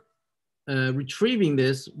were retrieving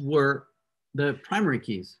this were the primary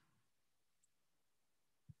keys.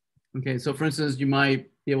 Okay, so for instance, you might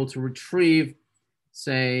be able to retrieve,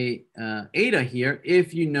 say, Ada here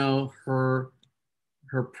if you know her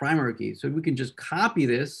primary key. So we can just copy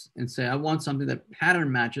this and say, I want something that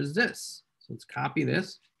pattern matches this. So let's copy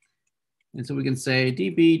this. And so we can say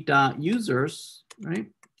db.users, right,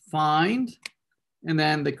 find, and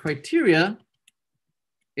then the criteria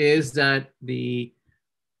is that the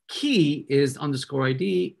key is underscore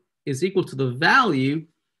ID is equal to the value.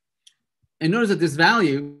 And notice that this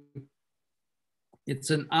value, it's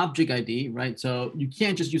an object ID, right? So you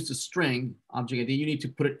can't just use the string object ID. You need to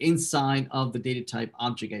put it inside of the data type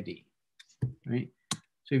object ID, right?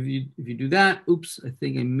 So if you do that, oops, I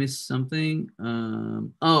think I missed something.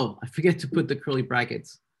 Oh, I forget to put the curly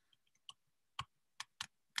brackets.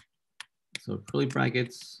 So curly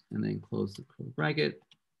brackets and then close the curly bracket.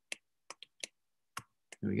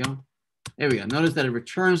 There we go. There we go. Notice that it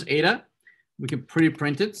returns Ada. We can pretty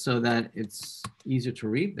print it so that it's easier to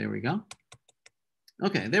read. There we go.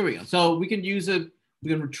 Okay, there we go. So we can use it.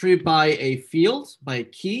 We can retrieve by a field, by a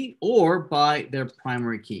key, or by their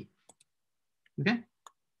primary key. Okay.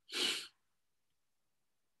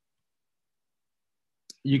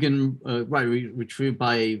 You can retrieve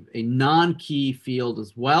by a non-key field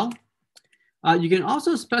as well. You can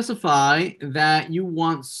also specify that you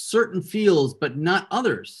want certain fields, but not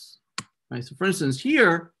others. Right? So for instance,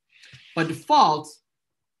 here, by default,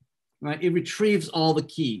 right, it retrieves all the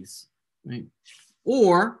keys. Right?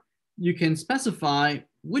 Or you can specify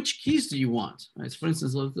which keys do you want. Right? So for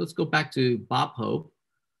instance, let's go back to Bob Hope.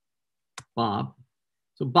 Bob.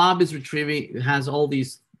 So Bob is retrieving, it has all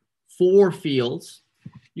these 4 fields.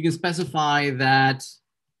 You can specify that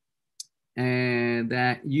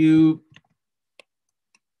that you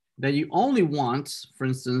only want, for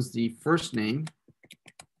instance, the first name.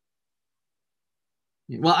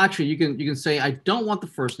 Well, actually, you can say I don't want the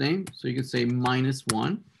first name, so you can say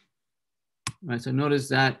 -1. Right. So notice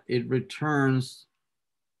that it returns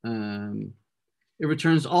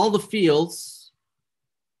all the fields.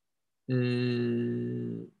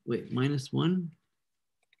 Wait, -1.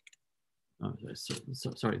 Oh,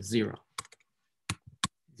 sorry, 0.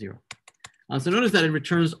 So notice that it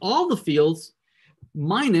returns all the fields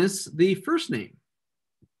minus the first name.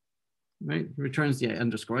 Right? It returns the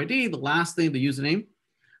underscore ID, the last name, the username.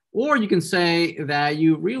 Or you can say that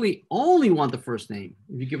you really only want the first name.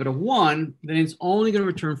 If you give it a 1, then it's only going to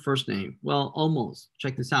return first name. Well, almost.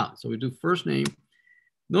 Check this out. So we do first name.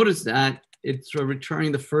 Notice that it's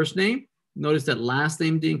returning the first name. Notice that last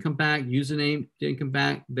name didn't come back. Username didn't come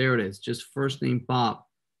back. There it is. Just first name Bob.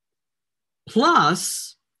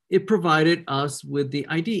 Plus, it provided us with the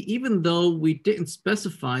ID, even though we didn't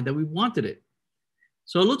specify that we wanted it.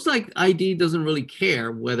 So it looks like ID doesn't really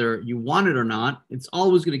care whether you want it or not. It's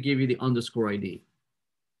always going to give you the underscore ID.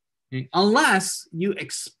 Okay? Unless you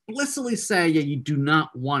explicitly say that you do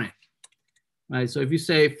not want it. Right? So if you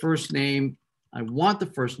say first name, I want the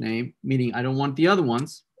first name, meaning I don't want the other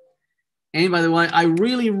ones. And by the way, I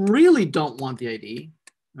really, really don't want the ID,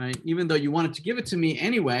 right? Even though you wanted to give it to me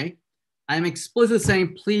anyway, I'm explicitly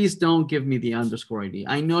saying, please don't give me the underscore ID.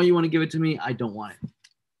 I know you want to give it to me. I don't want it.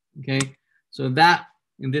 Okay. So that,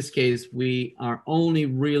 in this case, we are only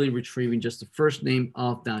really retrieving just the first name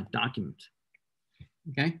of that document.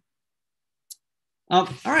 Okay. All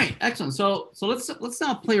right. Excellent. So let's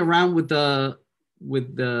now play around with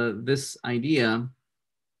this idea.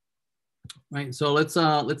 Right. So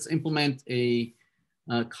let's implement a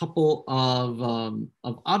couple of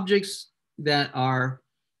objects that are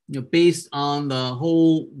based on the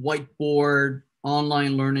whole whiteboard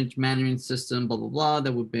online learning management system, blah, blah, blah,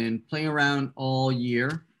 that we've been playing around all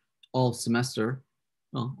year, all semester,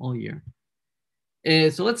 well, all year.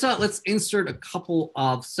 So let's insert a couple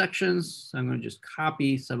of sections. So I'm going to just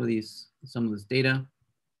copy some of this data.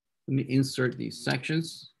 Let me insert these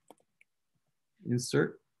sections.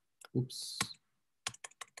 Insert. Oops.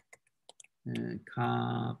 And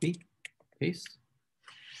copy, paste.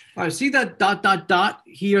 All right, see that ...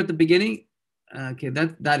 here at the beginning? Okay,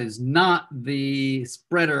 that is not the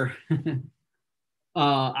spreader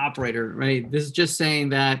operator, right? This is just saying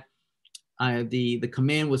that the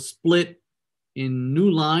command was split in new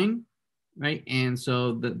line, right? And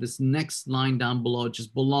so this next line down below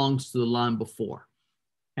just belongs to the line before,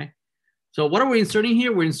 okay? So what are we inserting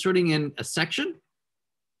here? We're inserting in a section,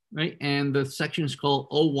 right? And the section is called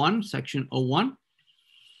 01, section 01.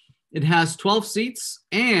 It has 12 seats,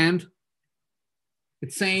 and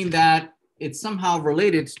it's saying that it's somehow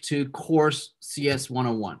related to course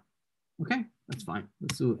CS101. Okay, that's fine.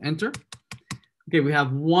 Let's do enter. Okay, we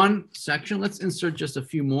have one section. Let's insert just a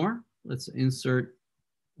few more. Let's insert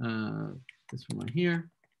this one right here.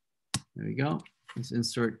 There we go. Let's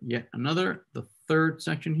insert yet another, the third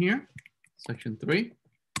section here, section 3.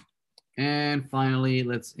 And finally,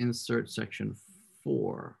 let's insert section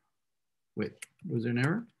 4. Wait, was there an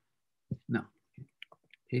error? No.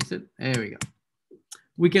 Paste it. There we go.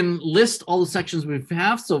 We can list all the sections we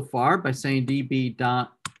have so far by saying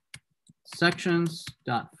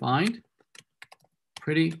db.sections.find.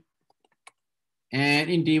 Pretty. And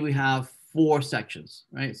indeed, we have 4 sections,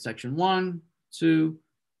 right? Section 1, 2,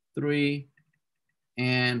 3,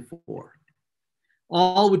 and 4.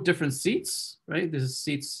 All with different seats, right? This is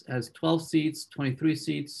seats has 12 seats, 23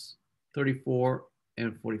 seats, 34,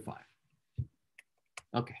 and 45.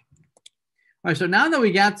 Okay. All right, so now that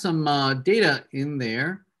we got some data in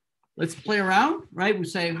there, let's play around, right? We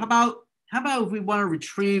say, how about if we want to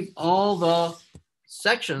retrieve all the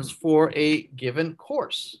sections for a given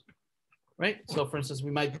course, right? So for instance,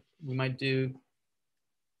 we might do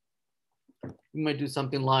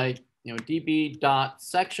something like,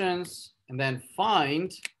 db.sections and then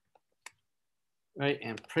find, right?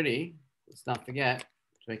 And pretty, let's not forget to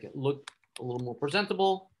make it look a little more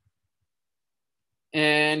presentable.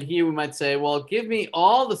 And here we might say, well, give me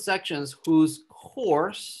all the sections whose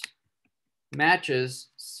course matches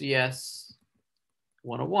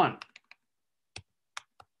CS101.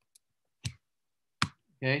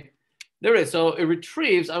 Okay, there it is. So it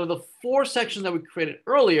retrieves out of the 4 sections that we created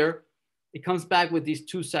earlier, it comes back with these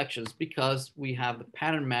 2 sections because we have the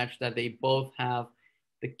pattern match that they both have.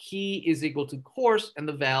 The key is equal to course and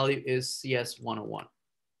the value is CS101.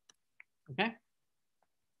 Okay.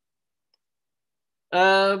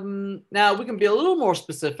 Now we can be a little more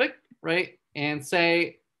specific, right? And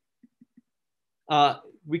say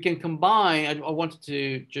we can combine, I wanted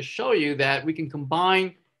to just show you that we can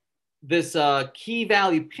combine this key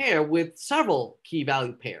value pair with several key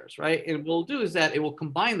value pairs, right? And what we'll do is that it will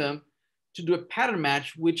combine them to do a pattern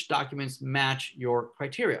match, which documents match your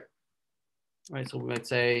criteria, right? So we might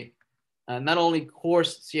say not only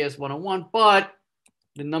course CS101, but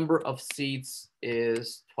the number of seats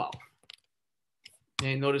is 12.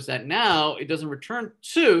 Okay, notice that now it doesn't return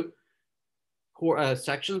 2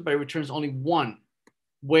 sections, but it returns only 1,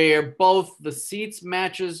 where both the seats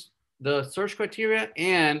matches the search criteria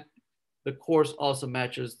and the course also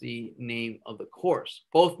matches the name of the course.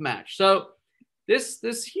 Both match. So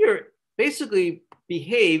this here basically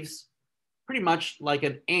behaves pretty much like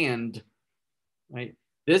an and, right?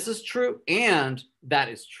 This is true and that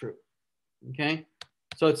is true. Okay.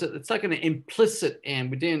 So it's like an implicit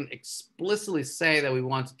and. We didn't explicitly say that we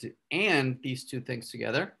wanted to and these 2 things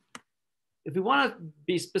together. If we want to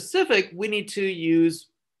be specific, we need to use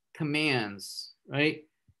commands, right?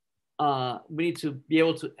 We need to be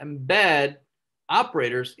able to embed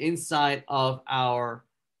operators inside of our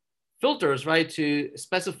filters, right? To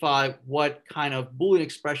specify what kind of Boolean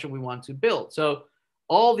expression we want to build. So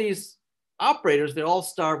all these operators, they all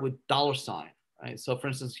start with $, right? So for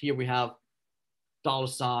instance, here we have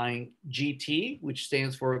 $GT, which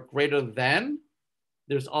stands for greater than.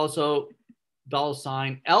 There's also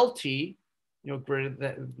 $LT, greater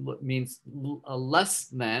than means less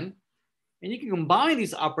than. And you can combine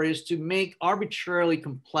these operators to make arbitrarily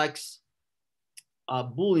complex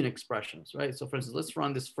Boolean expressions, right? So for instance, let's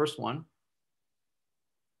run this first one.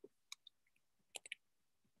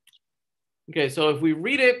 Okay, so if we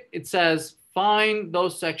read it, it says, find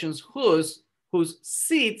those sections whose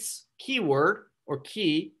seats keyword or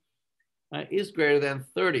key is greater than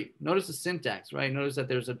 30. Notice the syntax, right? Notice that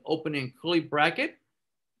there's an opening curly bracket,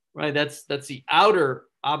 right? That's the outer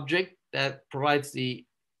object that provides the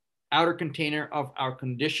outer container of our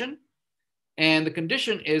condition. And the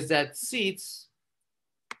condition is that seats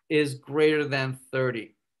is greater than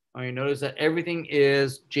 30. All right, notice that everything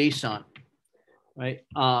is JSON, right?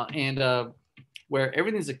 Where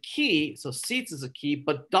everything is a key, so seats is a key,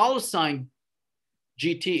 but $GT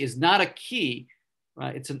is not a key,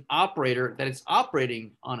 right? It's an operator that is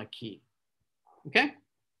operating on a key, okay?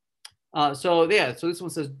 So this one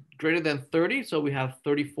says greater than 30. So we have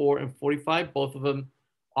 34 and 45. Both of them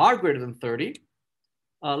are greater than 30.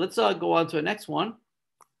 Let's go on to the next one.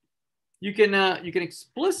 You can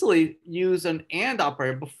explicitly use an and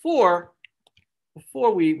operator before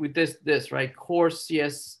we did this, right? Course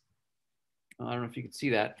CS, I don't know if you can see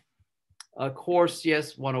that. Course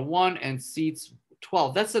CS101 and seats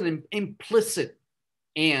 12. That's an implicit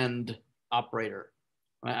and operator,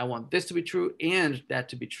 right? I want this to be true and that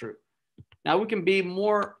to be true. Now we can be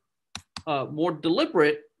more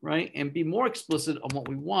deliberate, right? And be more explicit on what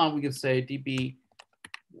we want. We can say DB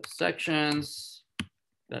sections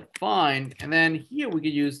that find, and then here we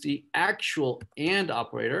could use the actual and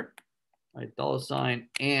operator, right?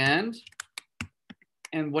 $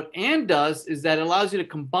 and what and does is that it allows you to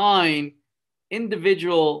combine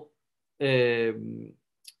individual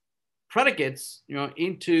predicates,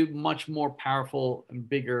 into much more powerful and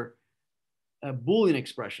bigger Boolean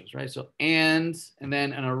expressions, right? So and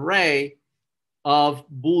then an array of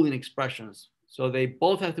Boolean expressions. So they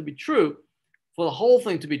both have to be true for the whole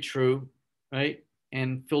thing to be true, right?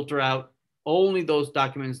 And filter out only those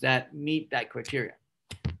documents that meet that criteria.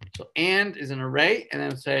 So and is an array, and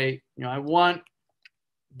then say, I want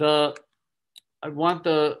the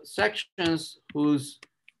sections whose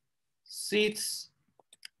seats.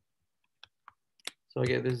 So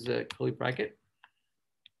again, this is a curly bracket.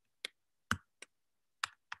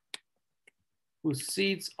 Whose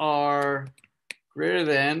seats are greater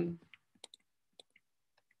than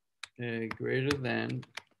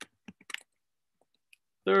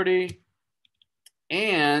 30,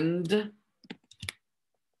 and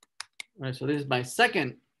right, so this is my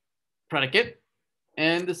second predicate,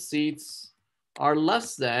 and the seats are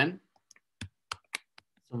less than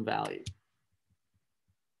some value.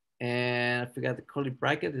 And I forgot the curly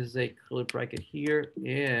bracket. This is a curly bracket here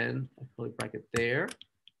and a curly bracket there.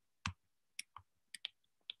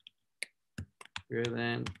 greater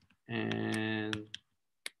than, and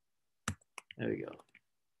there we go.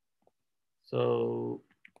 So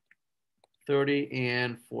 30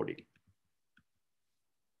 and 40.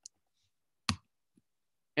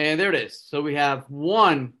 And there it is. So we have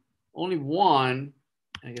one, only one,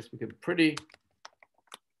 I guess we could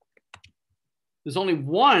there's only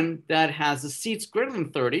one that has the seats greater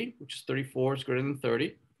than 30, which is 34 is greater than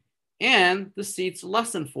 30, and the seats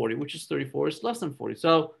less than 40, which is 34 is less than 40.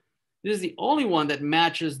 So this is the only one that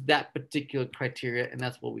matches that particular criteria, and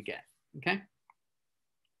that's what we get, okay?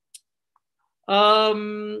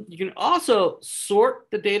 You can also sort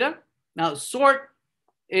the data. Now, sort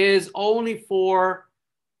is only for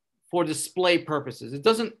display purposes. It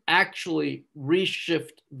doesn't actually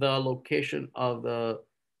reshift the location of the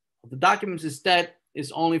documents. Instead,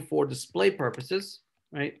 it's only for display purposes,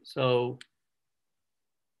 right? So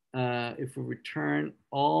if we return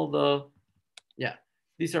all the,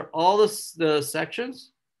 these are all the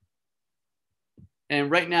sections.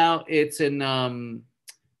 And right now it's in,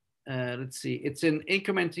 let's see, it's in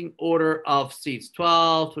incrementing order of seats,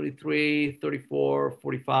 12, 23, 34,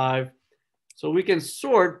 45. So we can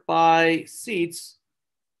sort by seats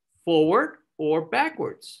forward or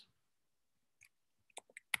backwards.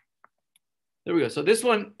 There we go. So this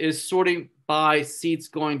one is sorting by seats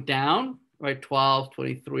going down, right? 12,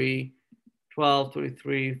 23, 12,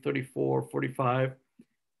 23, 34, 45.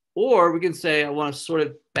 Or we can say I want to sort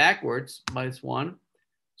it backwards, -1,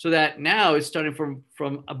 so that now it's starting from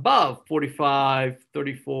above 45,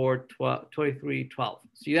 34, 12, 23, 12.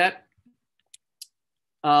 See that?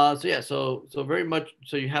 So yeah, so very much,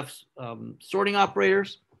 so you have sorting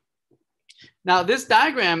operators. Now this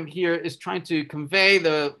diagram here is trying to convey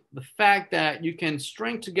the fact that you can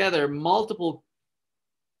string together multiple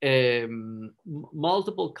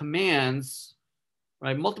commands,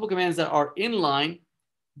 right? Multiple commands that are inline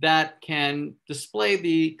that can display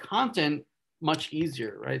the content much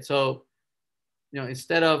easier, right? So,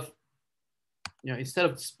 instead of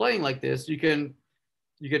displaying like this, you can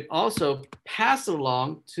also pass it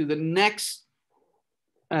along to the next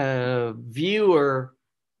viewer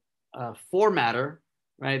formatter,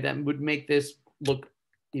 right? That would make this look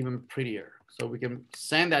even prettier. So we can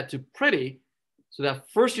send that to pretty, so that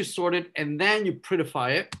first you sort it and then you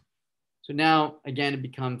prettify it. So now again, it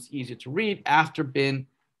becomes easier to read after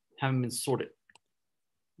having been sorted.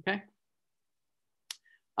 Okay.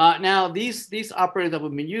 Now these operators that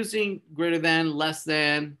we've been using, greater than, less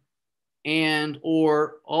than, and,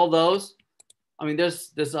 or, all those. I mean,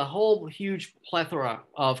 there's a whole huge plethora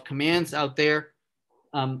of commands out there.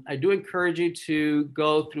 I do encourage you to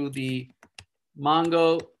go through the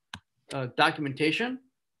Mongo documentation,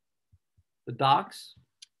 the docs,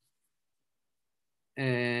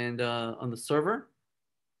 and on the server.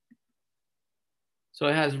 So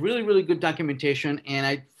it has really, really good documentation, and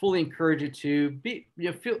I fully encourage you to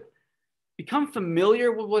become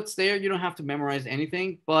familiar with what's there. You don't have to memorize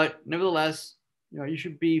anything, but nevertheless, you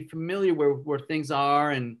should be familiar where things are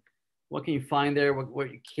and what can you find there,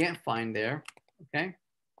 what you can't find there. Okay.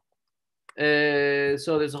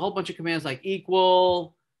 So there's a whole bunch of commands like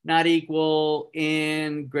equal, not equal,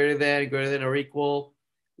 in, greater than or equal,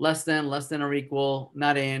 less than or equal,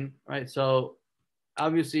 not in, right? So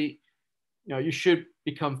obviously, you should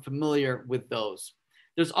become familiar with those.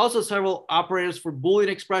 There's also several operators for Boolean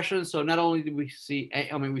expressions. So not only did we see,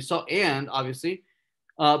 we saw and, obviously,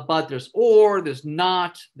 but there's or, there's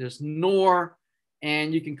not, there's nor,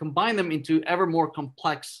 and you can combine them into ever more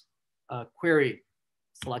complex query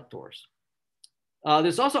selectors.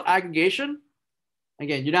 There's also aggregation.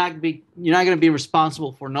 Again, you're not going to be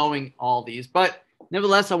responsible for knowing all these, but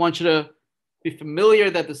nevertheless, I want you to be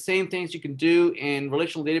familiar that the same things you can do in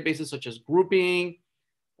relational databases such as grouping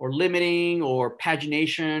or limiting or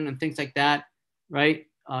pagination and things like that, right?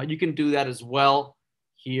 You can do that as well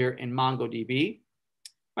here in MongoDB.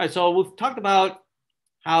 All right, so we've talked about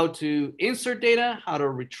how to insert data, how to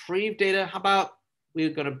retrieve data. How about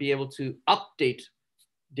we're going to be able to update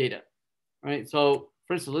data, right? So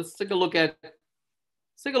for instance, let's take a look at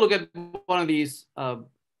one of these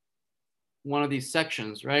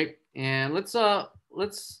sections, right? And let's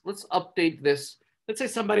update this. Let's say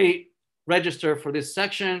somebody registered for this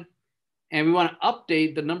section, and we want to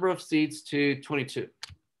update the number of seats to 22.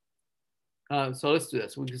 So let's do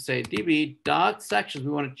this. We can say db.sections.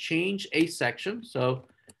 We want to change a section. So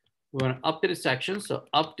we want to update a section. So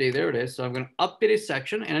update, there it is. So I'm going to update a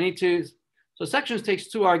section, and I need to. So sections takes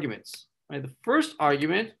 2 arguments, right? The first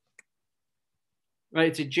argument, right?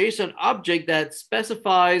 It's a JSON object that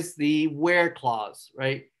specifies the where clause,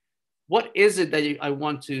 right? What is it that I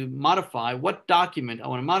want to modify? What document I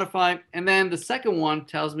want to modify? And then the second one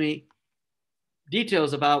tells me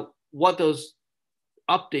details about what those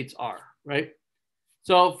updates are, right?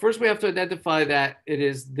 So first we have to identify that it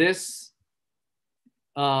is this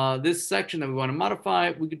this section that we want to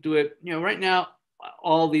modify. We could do it, right now,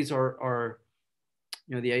 all these are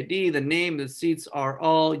the ID, the name, the seats are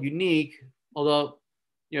all unique, although,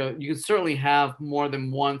 you can certainly have more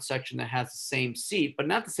than one section that has the same seat, but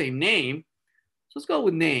not the same name. So let's go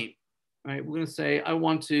with name, right? We're going to say, I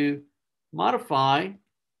want to modify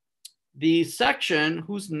the section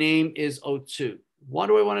whose name is O2. What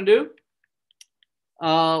do I want to do?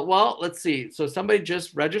 Well, let's see. So somebody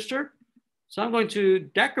just registered. So I'm going to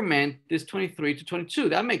decrement this 23 to 22.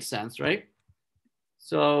 That makes sense, right?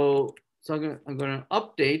 So I'm going to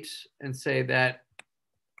update and say that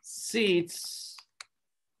seats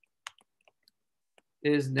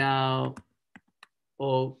is now,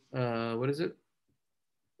 what is it?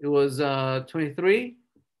 It was 23.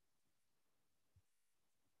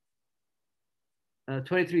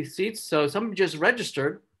 23 seats. So somebody just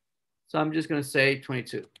registered. So I'm just going to say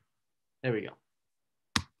 22. There we go.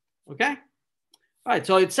 Okay. All right.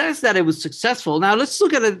 So it says that it was successful. Now let's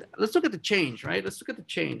look at it. Let's look at the change, right? Let's look at the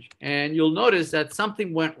change. And you'll notice that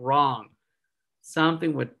something went wrong.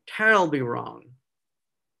 Something went terribly wrong.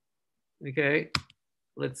 Okay.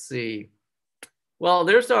 Let's see. Well,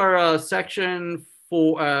 there's our section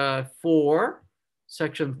 4,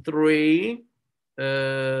 section 3,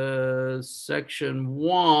 section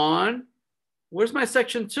 1. Where's my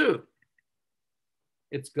section 2?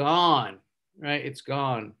 It's gone, right? It's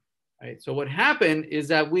gone, right? So what happened is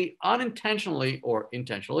that we unintentionally or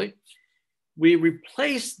intentionally, we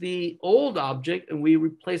replaced the old object and we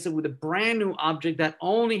replaced it with a brand new object that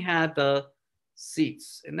only had the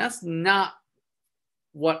seats. And that's not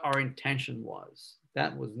what our intention was.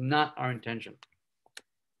 That was not our intention.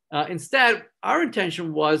 Instead, our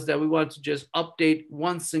intention was that we wanted to just update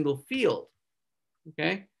one single field,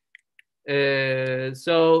 okay?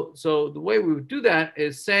 So the way we would do that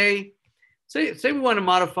is say we want to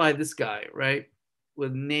modify this guy, right?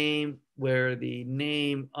 With name, where the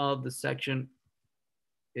name of the section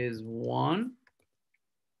is 1.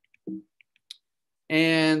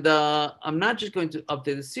 And I'm not just going to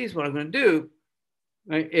update the seats. What I'm going to do,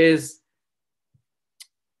 right, is,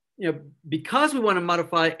 because we want to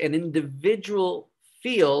modify an individual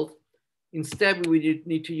field, instead we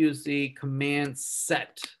need to use the command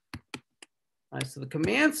set. All right, so the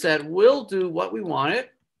command set will do what we want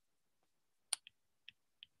it,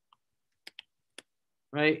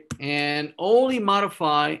 right? And only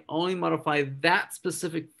modify that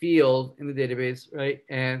specific field in the database, right?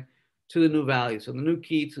 And to the new value. So the new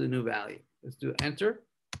key to the new value. Let's do enter.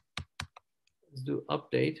 Let's do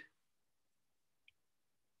update.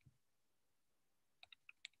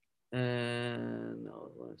 And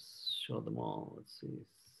no, let's show them all. Let's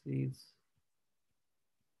see,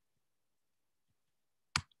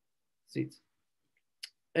 seats.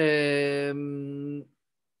 Wait,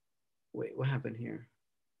 what happened here?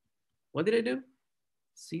 What did I do?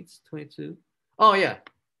 Seats 22. Oh yeah,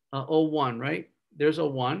 01, right? There's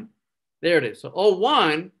 01. There it is. So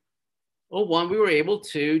 01, we were able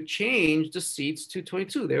to change the seats to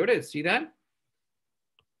 22. There it is. See that?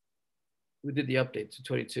 We did the update to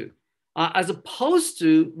 22. As opposed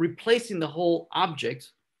to replacing the whole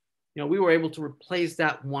object, we were able to replace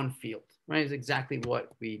that one field, right? It's exactly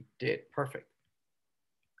what we did. Perfect.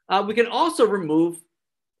 We can also remove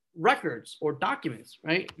records or documents,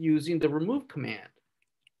 right? Using the remove command.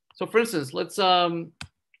 So for instance, let's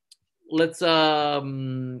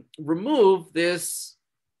remove this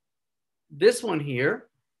one here,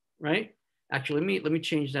 right? Actually, let me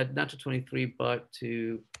change that not to 23, but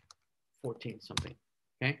to 14 something,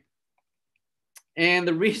 okay? And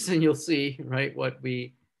the reason you'll see, right, what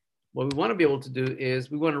we want to be able to do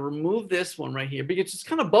is we want to remove this one right here because it's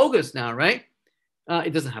kind of bogus now, right?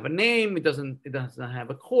 It doesn't have a name. It doesn't have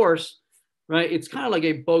a course, right? It's kind of like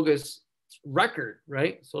a bogus record,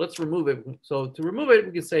 right? So let's remove it. So to remove it,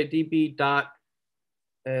 we can say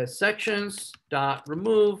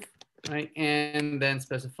db.sections.remove, right? And then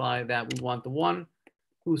specify that we want the one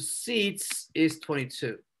whose seats is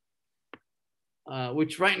 22.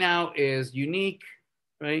 Which right now is unique,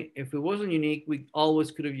 right? If it wasn't unique, we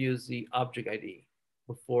always could have used the object ID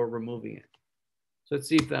before removing it. So let's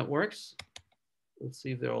see if that works. Let's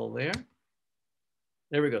see if they're all there.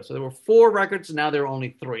 There we go. So there were 4 records, and now there are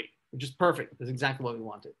only 3, which is perfect. That's exactly what we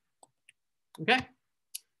wanted. Okay.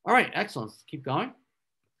 All right, excellent. Let's keep going.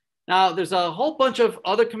 Now, there's a whole bunch of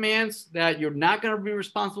other commands that you're not going to be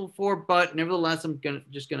responsible for, but nevertheless, I'm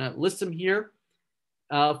just going to list them here.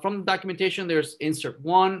 From the documentation, there's insert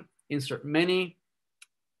one, insert many,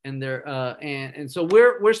 and there and so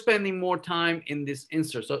we're spending more time in this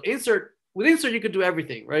insert. So with insert you could do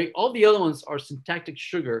everything, right? All the other ones are syntactic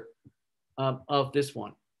sugar of this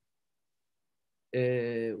one.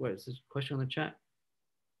 What is this question on the chat?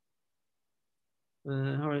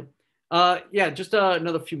 All right. Yeah, just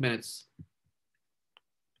another few minutes.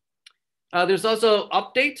 There's also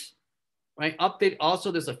update, right? Update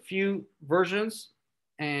also, there's a few versions,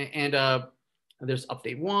 and there's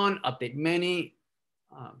update 1, update many.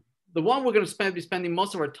 The one we're going to be spending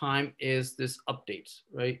most of our time is this update,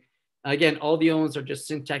 right? Again, all the other ones are just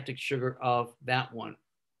syntactic sugar of that one.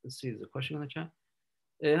 Let's see, there's a question in the chat.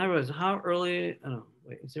 How early? Oh,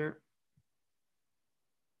 wait, is there?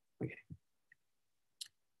 Okay.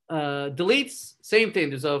 Deletes, same thing.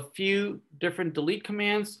 There's a few different delete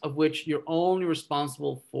commands of which you're only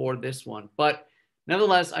responsible for this one. But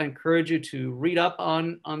nevertheless, I encourage you to read up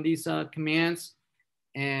on these commands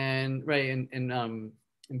and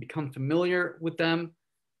become familiar with them.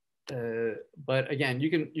 But again,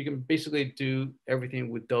 you can basically do everything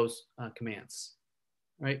with those commands,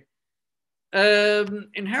 right?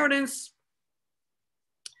 Inheritance.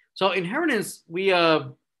 So inheritance, we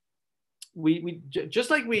just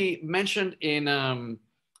like we mentioned in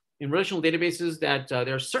relational databases that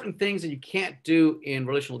there are certain things that you can't do in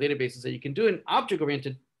relational databases that you can do in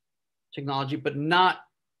object-oriented technology, but not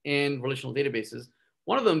in relational databases.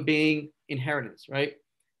 One of them being inheritance, right?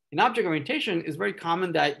 In object orientation, it's very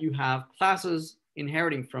common that you have classes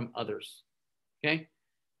inheriting from others, okay?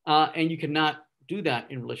 And you cannot do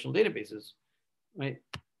that in relational databases, right?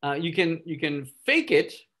 You can fake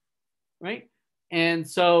it, right? And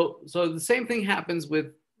so the same thing happens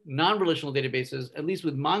with non-relational databases, at least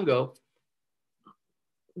with Mongo.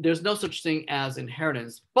 There's no such thing as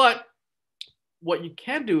inheritance, but what you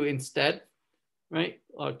can do instead, right,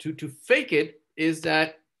 to fake it is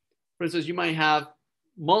that, for instance, you might have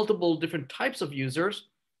multiple different types of users,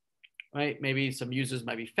 right? Maybe some users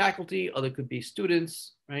might be faculty, other could be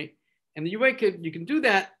students, right? And the way you can do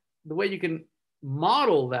that, the way you can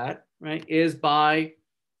model that, right, is by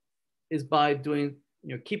doing,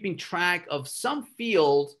 keeping track of some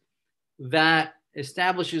field that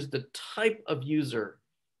establishes the type of user,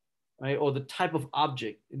 right, or the type of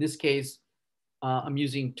object. In this case, I'm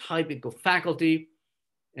using type equal faculty,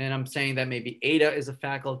 and I'm saying that maybe Ada is a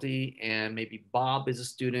faculty and maybe Bob is a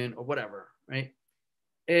student or whatever, right?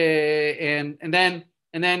 And then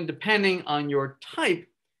depending on your type,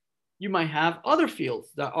 you might have other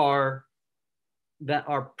fields that are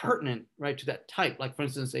pertinent, right, to that type. Like for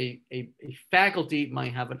instance, a faculty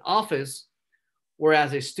might have an office,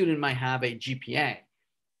 whereas a student might have a GPA,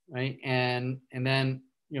 right? And then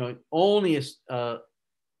only a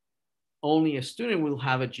student will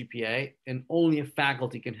have a GPA, and only a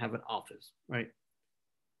faculty can have an office, right?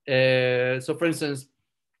 So for instance,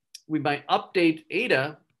 we might update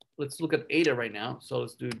Ada. Let's look at Ada right now. So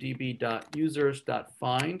let's do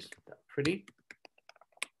db.users.find, pretty.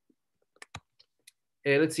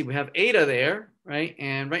 Let's see, we have Ada there, right?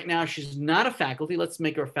 And right now she's not a faculty. Let's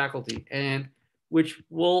make her a faculty, and which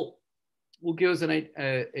will give us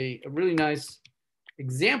a really nice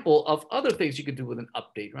example of other things you could do with an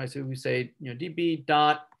update, right? So we say,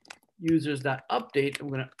 db.users.update, and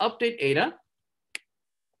we're going to update Ada.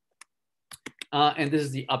 And this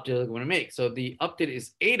is the update that we're going to make. So the update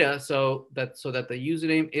is Ada, so that the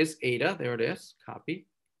username is Ada. There it is. Copy,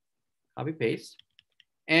 paste.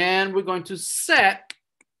 And we're going to set,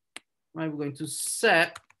 right? We're going to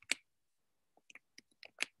set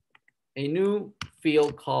a new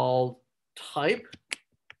field called type,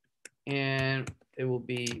 and it will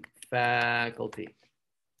be faculty.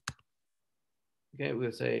 Okay,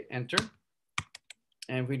 we'll say enter.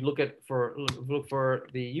 And if we look for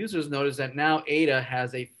the users, notice that now Ada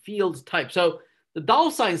has a field type. So the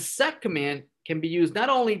 $set command can be used not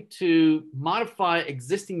only to modify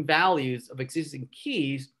existing values of existing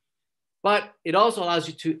keys, but it also allows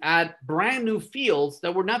you to add brand new fields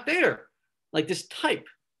that were not there, like this type.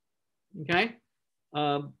 Okay,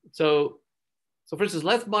 so for instance,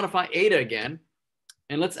 let's modify Ada again,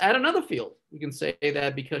 and let's add another field. We can say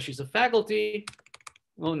that because she's a faculty,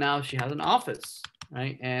 well, now she has an office,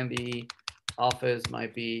 right? And the office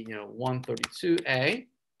might be 132A,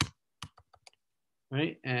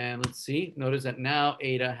 right? And let's see, notice that now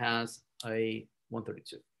Ada has a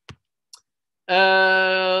 132.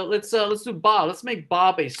 Let's do Bob. Let's make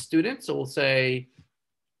Bob a student. So we'll say,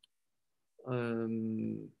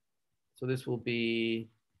 so this will be,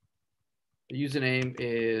 the username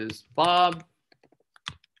is Bob,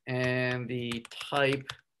 and the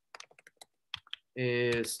type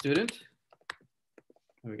is student.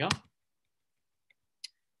 There we go.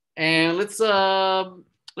 And let's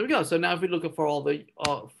there we go. So now if we look for all the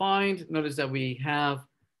find, notice that we have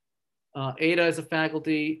Ada as a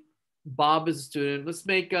faculty, Bob is a student. Let's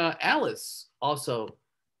make Alice also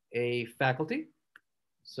a faculty.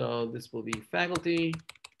 So this will be faculty,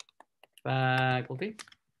 faculty.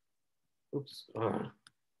 Oops.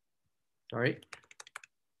 Sorry.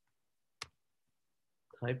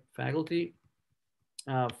 Type faculty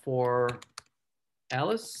for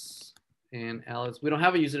Alice and Alice. We don't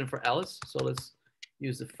have a username for Alice, so let's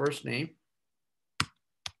use the first name.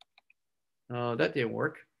 That didn't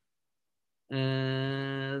work.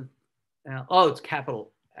 Oh, it's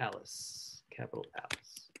capital Alice. Capital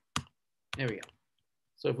Alice. There we go.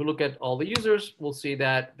 So if we look at all the users, we'll see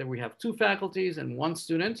that we have 2 faculties and 1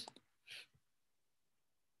 student.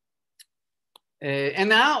 And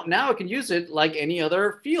now I can use it like any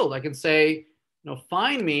other field. I can say,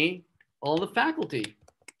 find me all the faculty.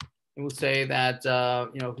 And we'll say that,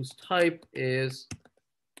 whose type is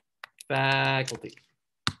faculty.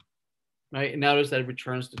 Right? And notice that it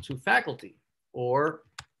returns the 2 faculty or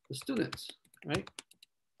the students, right?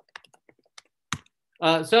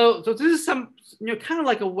 So this is some, kind of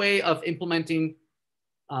like a way of implementing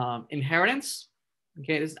inheritance.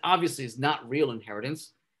 Okay, this obviously is not real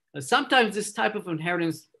inheritance. Sometimes this type of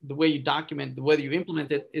inheritance, the way you document, the way you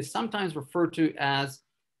implement it, is sometimes referred to as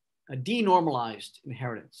a denormalized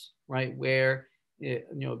inheritance, right? Where,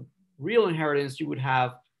 real inheritance, you would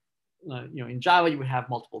have, in Java, you would have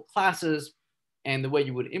multiple classes, and the way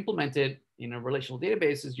you would implement it in a relational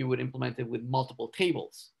database is you would implement it with multiple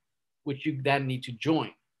tables, which you then need to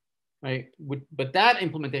join, right? But that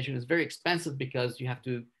implementation is very expensive because you have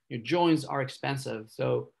to, joins are expensive.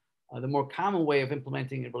 So the more common way of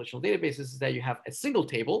implementing a relational database is that you have a single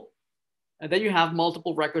table, and then you have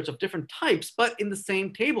multiple records of different types, but in the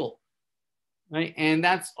same table, right? And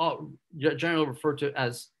that's all generally referred to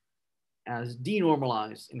as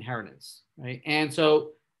denormalized inheritance, right? And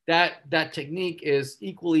so that technique is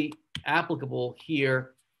equally applicable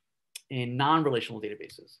here in non-relational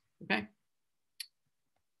databases, okay?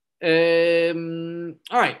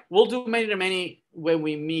 All right, we'll do many to many when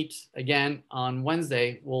we meet again on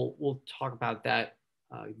Wednesday. We'll talk about that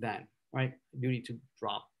then, right? I do need to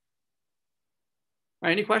drop. All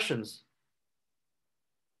right, any questions?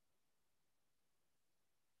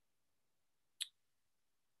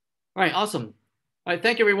 All right, awesome. All right,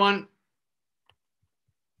 thank you, everyone.